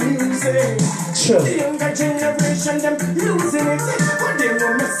and the music. Sure. The younger generation them losing it, but them no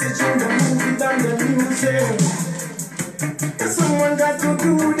message in the movie and the music. Someone got to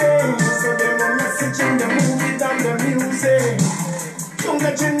do this, so them a message in the movie and the music.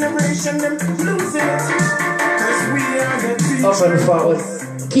 Younger generation them losing it, cause we are the teachers. Up and forward,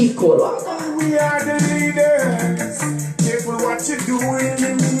 keep cool. We are the leaders. Careful what you do in the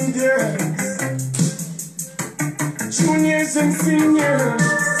media. Juniors and seniors,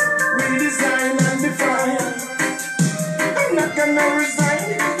 redesign and define. I'm not gonna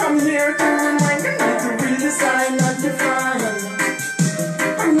resign. I'm here to remind you need to redesign and define.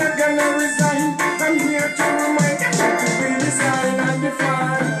 I'm not gonna resign. I'm here to remind you need to redesign and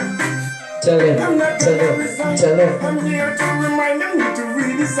define. Tell him, I'm not tell gonna him, resign. tell him. I'm here to remind you need to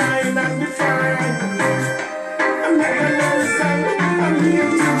redesign and define. I'm not gonna resign. I'm here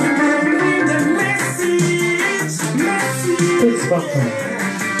to remind you the message. Prince Bankai.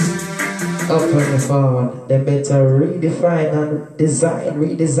 Up and forward, they better redefine and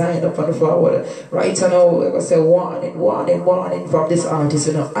redesign up and forward. Right now, we're going to say warning from this artist,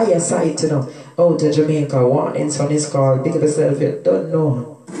 you know, higher side, you know, out of Jamaica. Warning on this call. Pick up yourself, you don't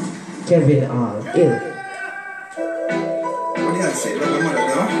know. Kevin R. Ill.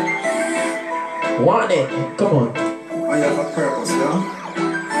 Warning, come on. I have a purpose, though.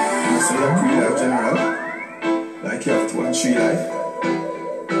 So you're pre-life general. Like you have 2 and 3 life.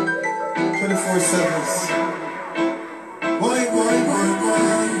 24/7. Boy.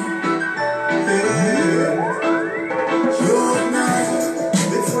 Yeah. Good night.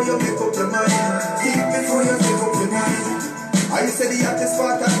 Before you make up your mind. Think before you make up your mind. I said the hottest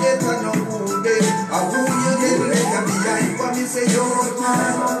part of it and no good day. I who you get left behind. But me say good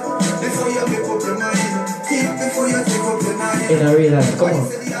night. Before you make up your mind. Think before you take up your mind. In a real life, come on. I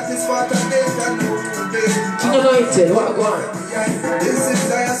said the hottest part of it and no good day. King Anointed, what go on? This is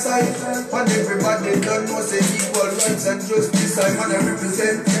our side, and everybody don't know say equal rights and justice I man I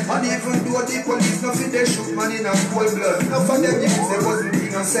represent. And even though the police nothing they shoot man in a cold blood, enough of them use they wasn't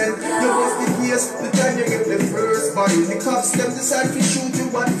innocent. You was the case the time you get the first bite. The cops them decide to shoot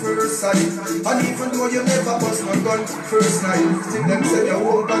you at first sight. And even though you never bust no gun first night, still them say you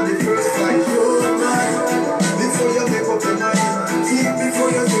won't on the first flight. Your mind, before you make up your mind, think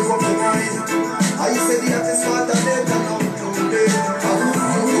before you make up your mind. I say the hottest part of it and now today.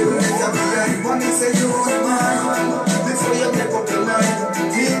 When you say you want mine, before you make up your mind,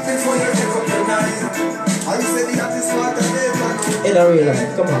 think before you make up your mind. I say the hottest part of it and now. In a real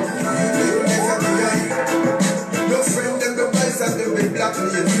life, come on. Your friend them the boys and them be black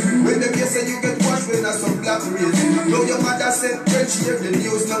race. When them you say you get washed when I some black race. Now your mother said when she hear the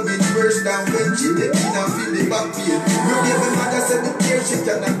news now it burst down when she take in and feel the back pain. Your baby mother said the tear she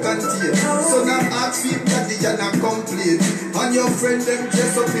cannot contain. So now ask feet daddy and not complain. And your friend them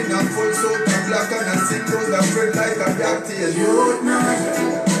dress up in a full suit and black and a sing those that friend like a cocktail. Youth night,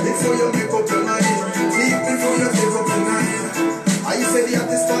 before you make up your mind. Think before you make up your mind. I say the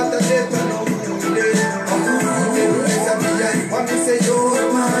hottest part of it and now today. When me say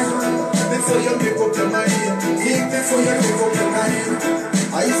you're mine, before you make up your mind, think before you make up your mind.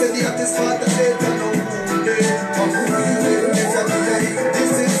 I say the hottest part of it and now today.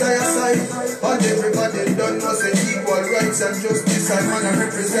 This is our side, and everybody don't know say equal rights and justice I man I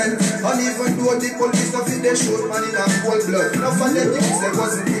represent. And even though the police nothing they shoot man in a cold blood, enough of them use they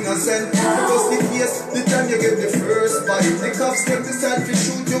wasn't innocent. Because the case, the time you get the first bite, the cops them decide to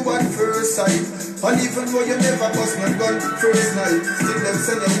shoot you at first sight. And even though you never bust no gun first night, still them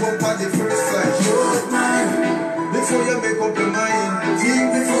send you up on the first flight. You're mine, before you make up your mind.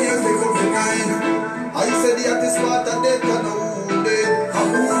 Think before you make up your mind. I say the hottest part of death and who dead. And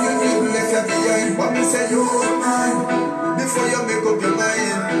who you need left you behind. But me say you're mine,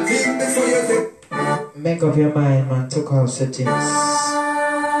 make up your mind, man. Took off settings. Teach me,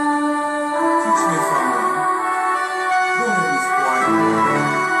 family. Don't let me spoil.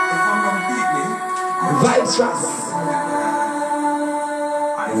 If I'm not beating, Vibes Ras.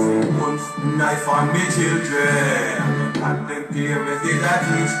 I say once knife on me children. And them parents did I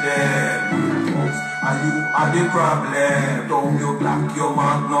teach them. And you are the problem. Don't you black your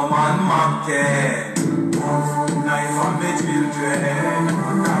magnum and market. Once knife on me children.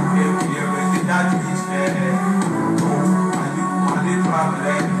 And them parents did I teach them. And you are the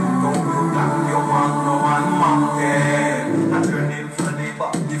problem. Don't you black your magnum and market. And turning for the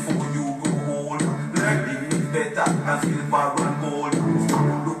back before you go old. Learning is better than silver and gold. Stop,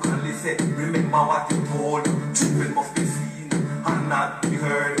 look and listen. Remember what you told. Children must be seen and not be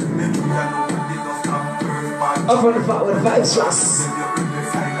heard. Them you know that they just come first back. Up on the fat with Vibes Ras. Them you bring the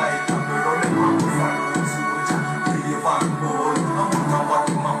side like a bird or them have to follow soldier. Brave and bold. And what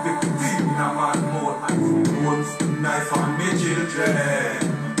you man pick deep in a man mold. I once knife on me children.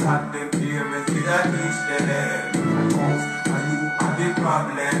 Got them parents did I teach them. And you are the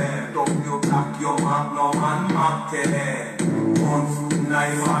problem. Don't you black your magnum and market. Once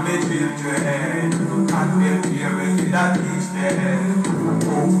knife on me children. Got them parents did I teach them.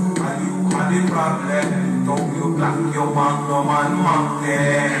 And you are the problem. Don't you black your magnum and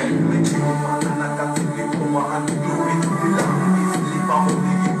market. The children and I got to be over and do it. The land is live and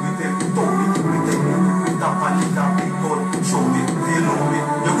only give with them. Don't be with them. With a panic and big gun. Show me, they love me.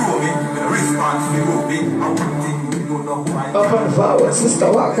 You grow me, with a response, you grow me. I want thing, you don't know who I am. Up on the fat with Sister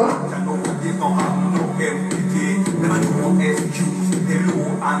Waka. I know that they don't have no empathy. Never know excuse, hello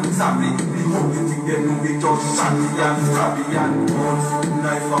and sorry. The only thing they know is just shanty and scabby and guns.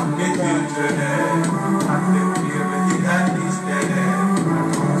 Knife on me children. And them parents did I teach them.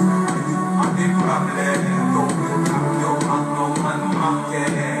 And you are the problem. Don't you have your magnum and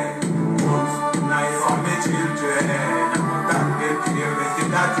market. Guns, knife on me children.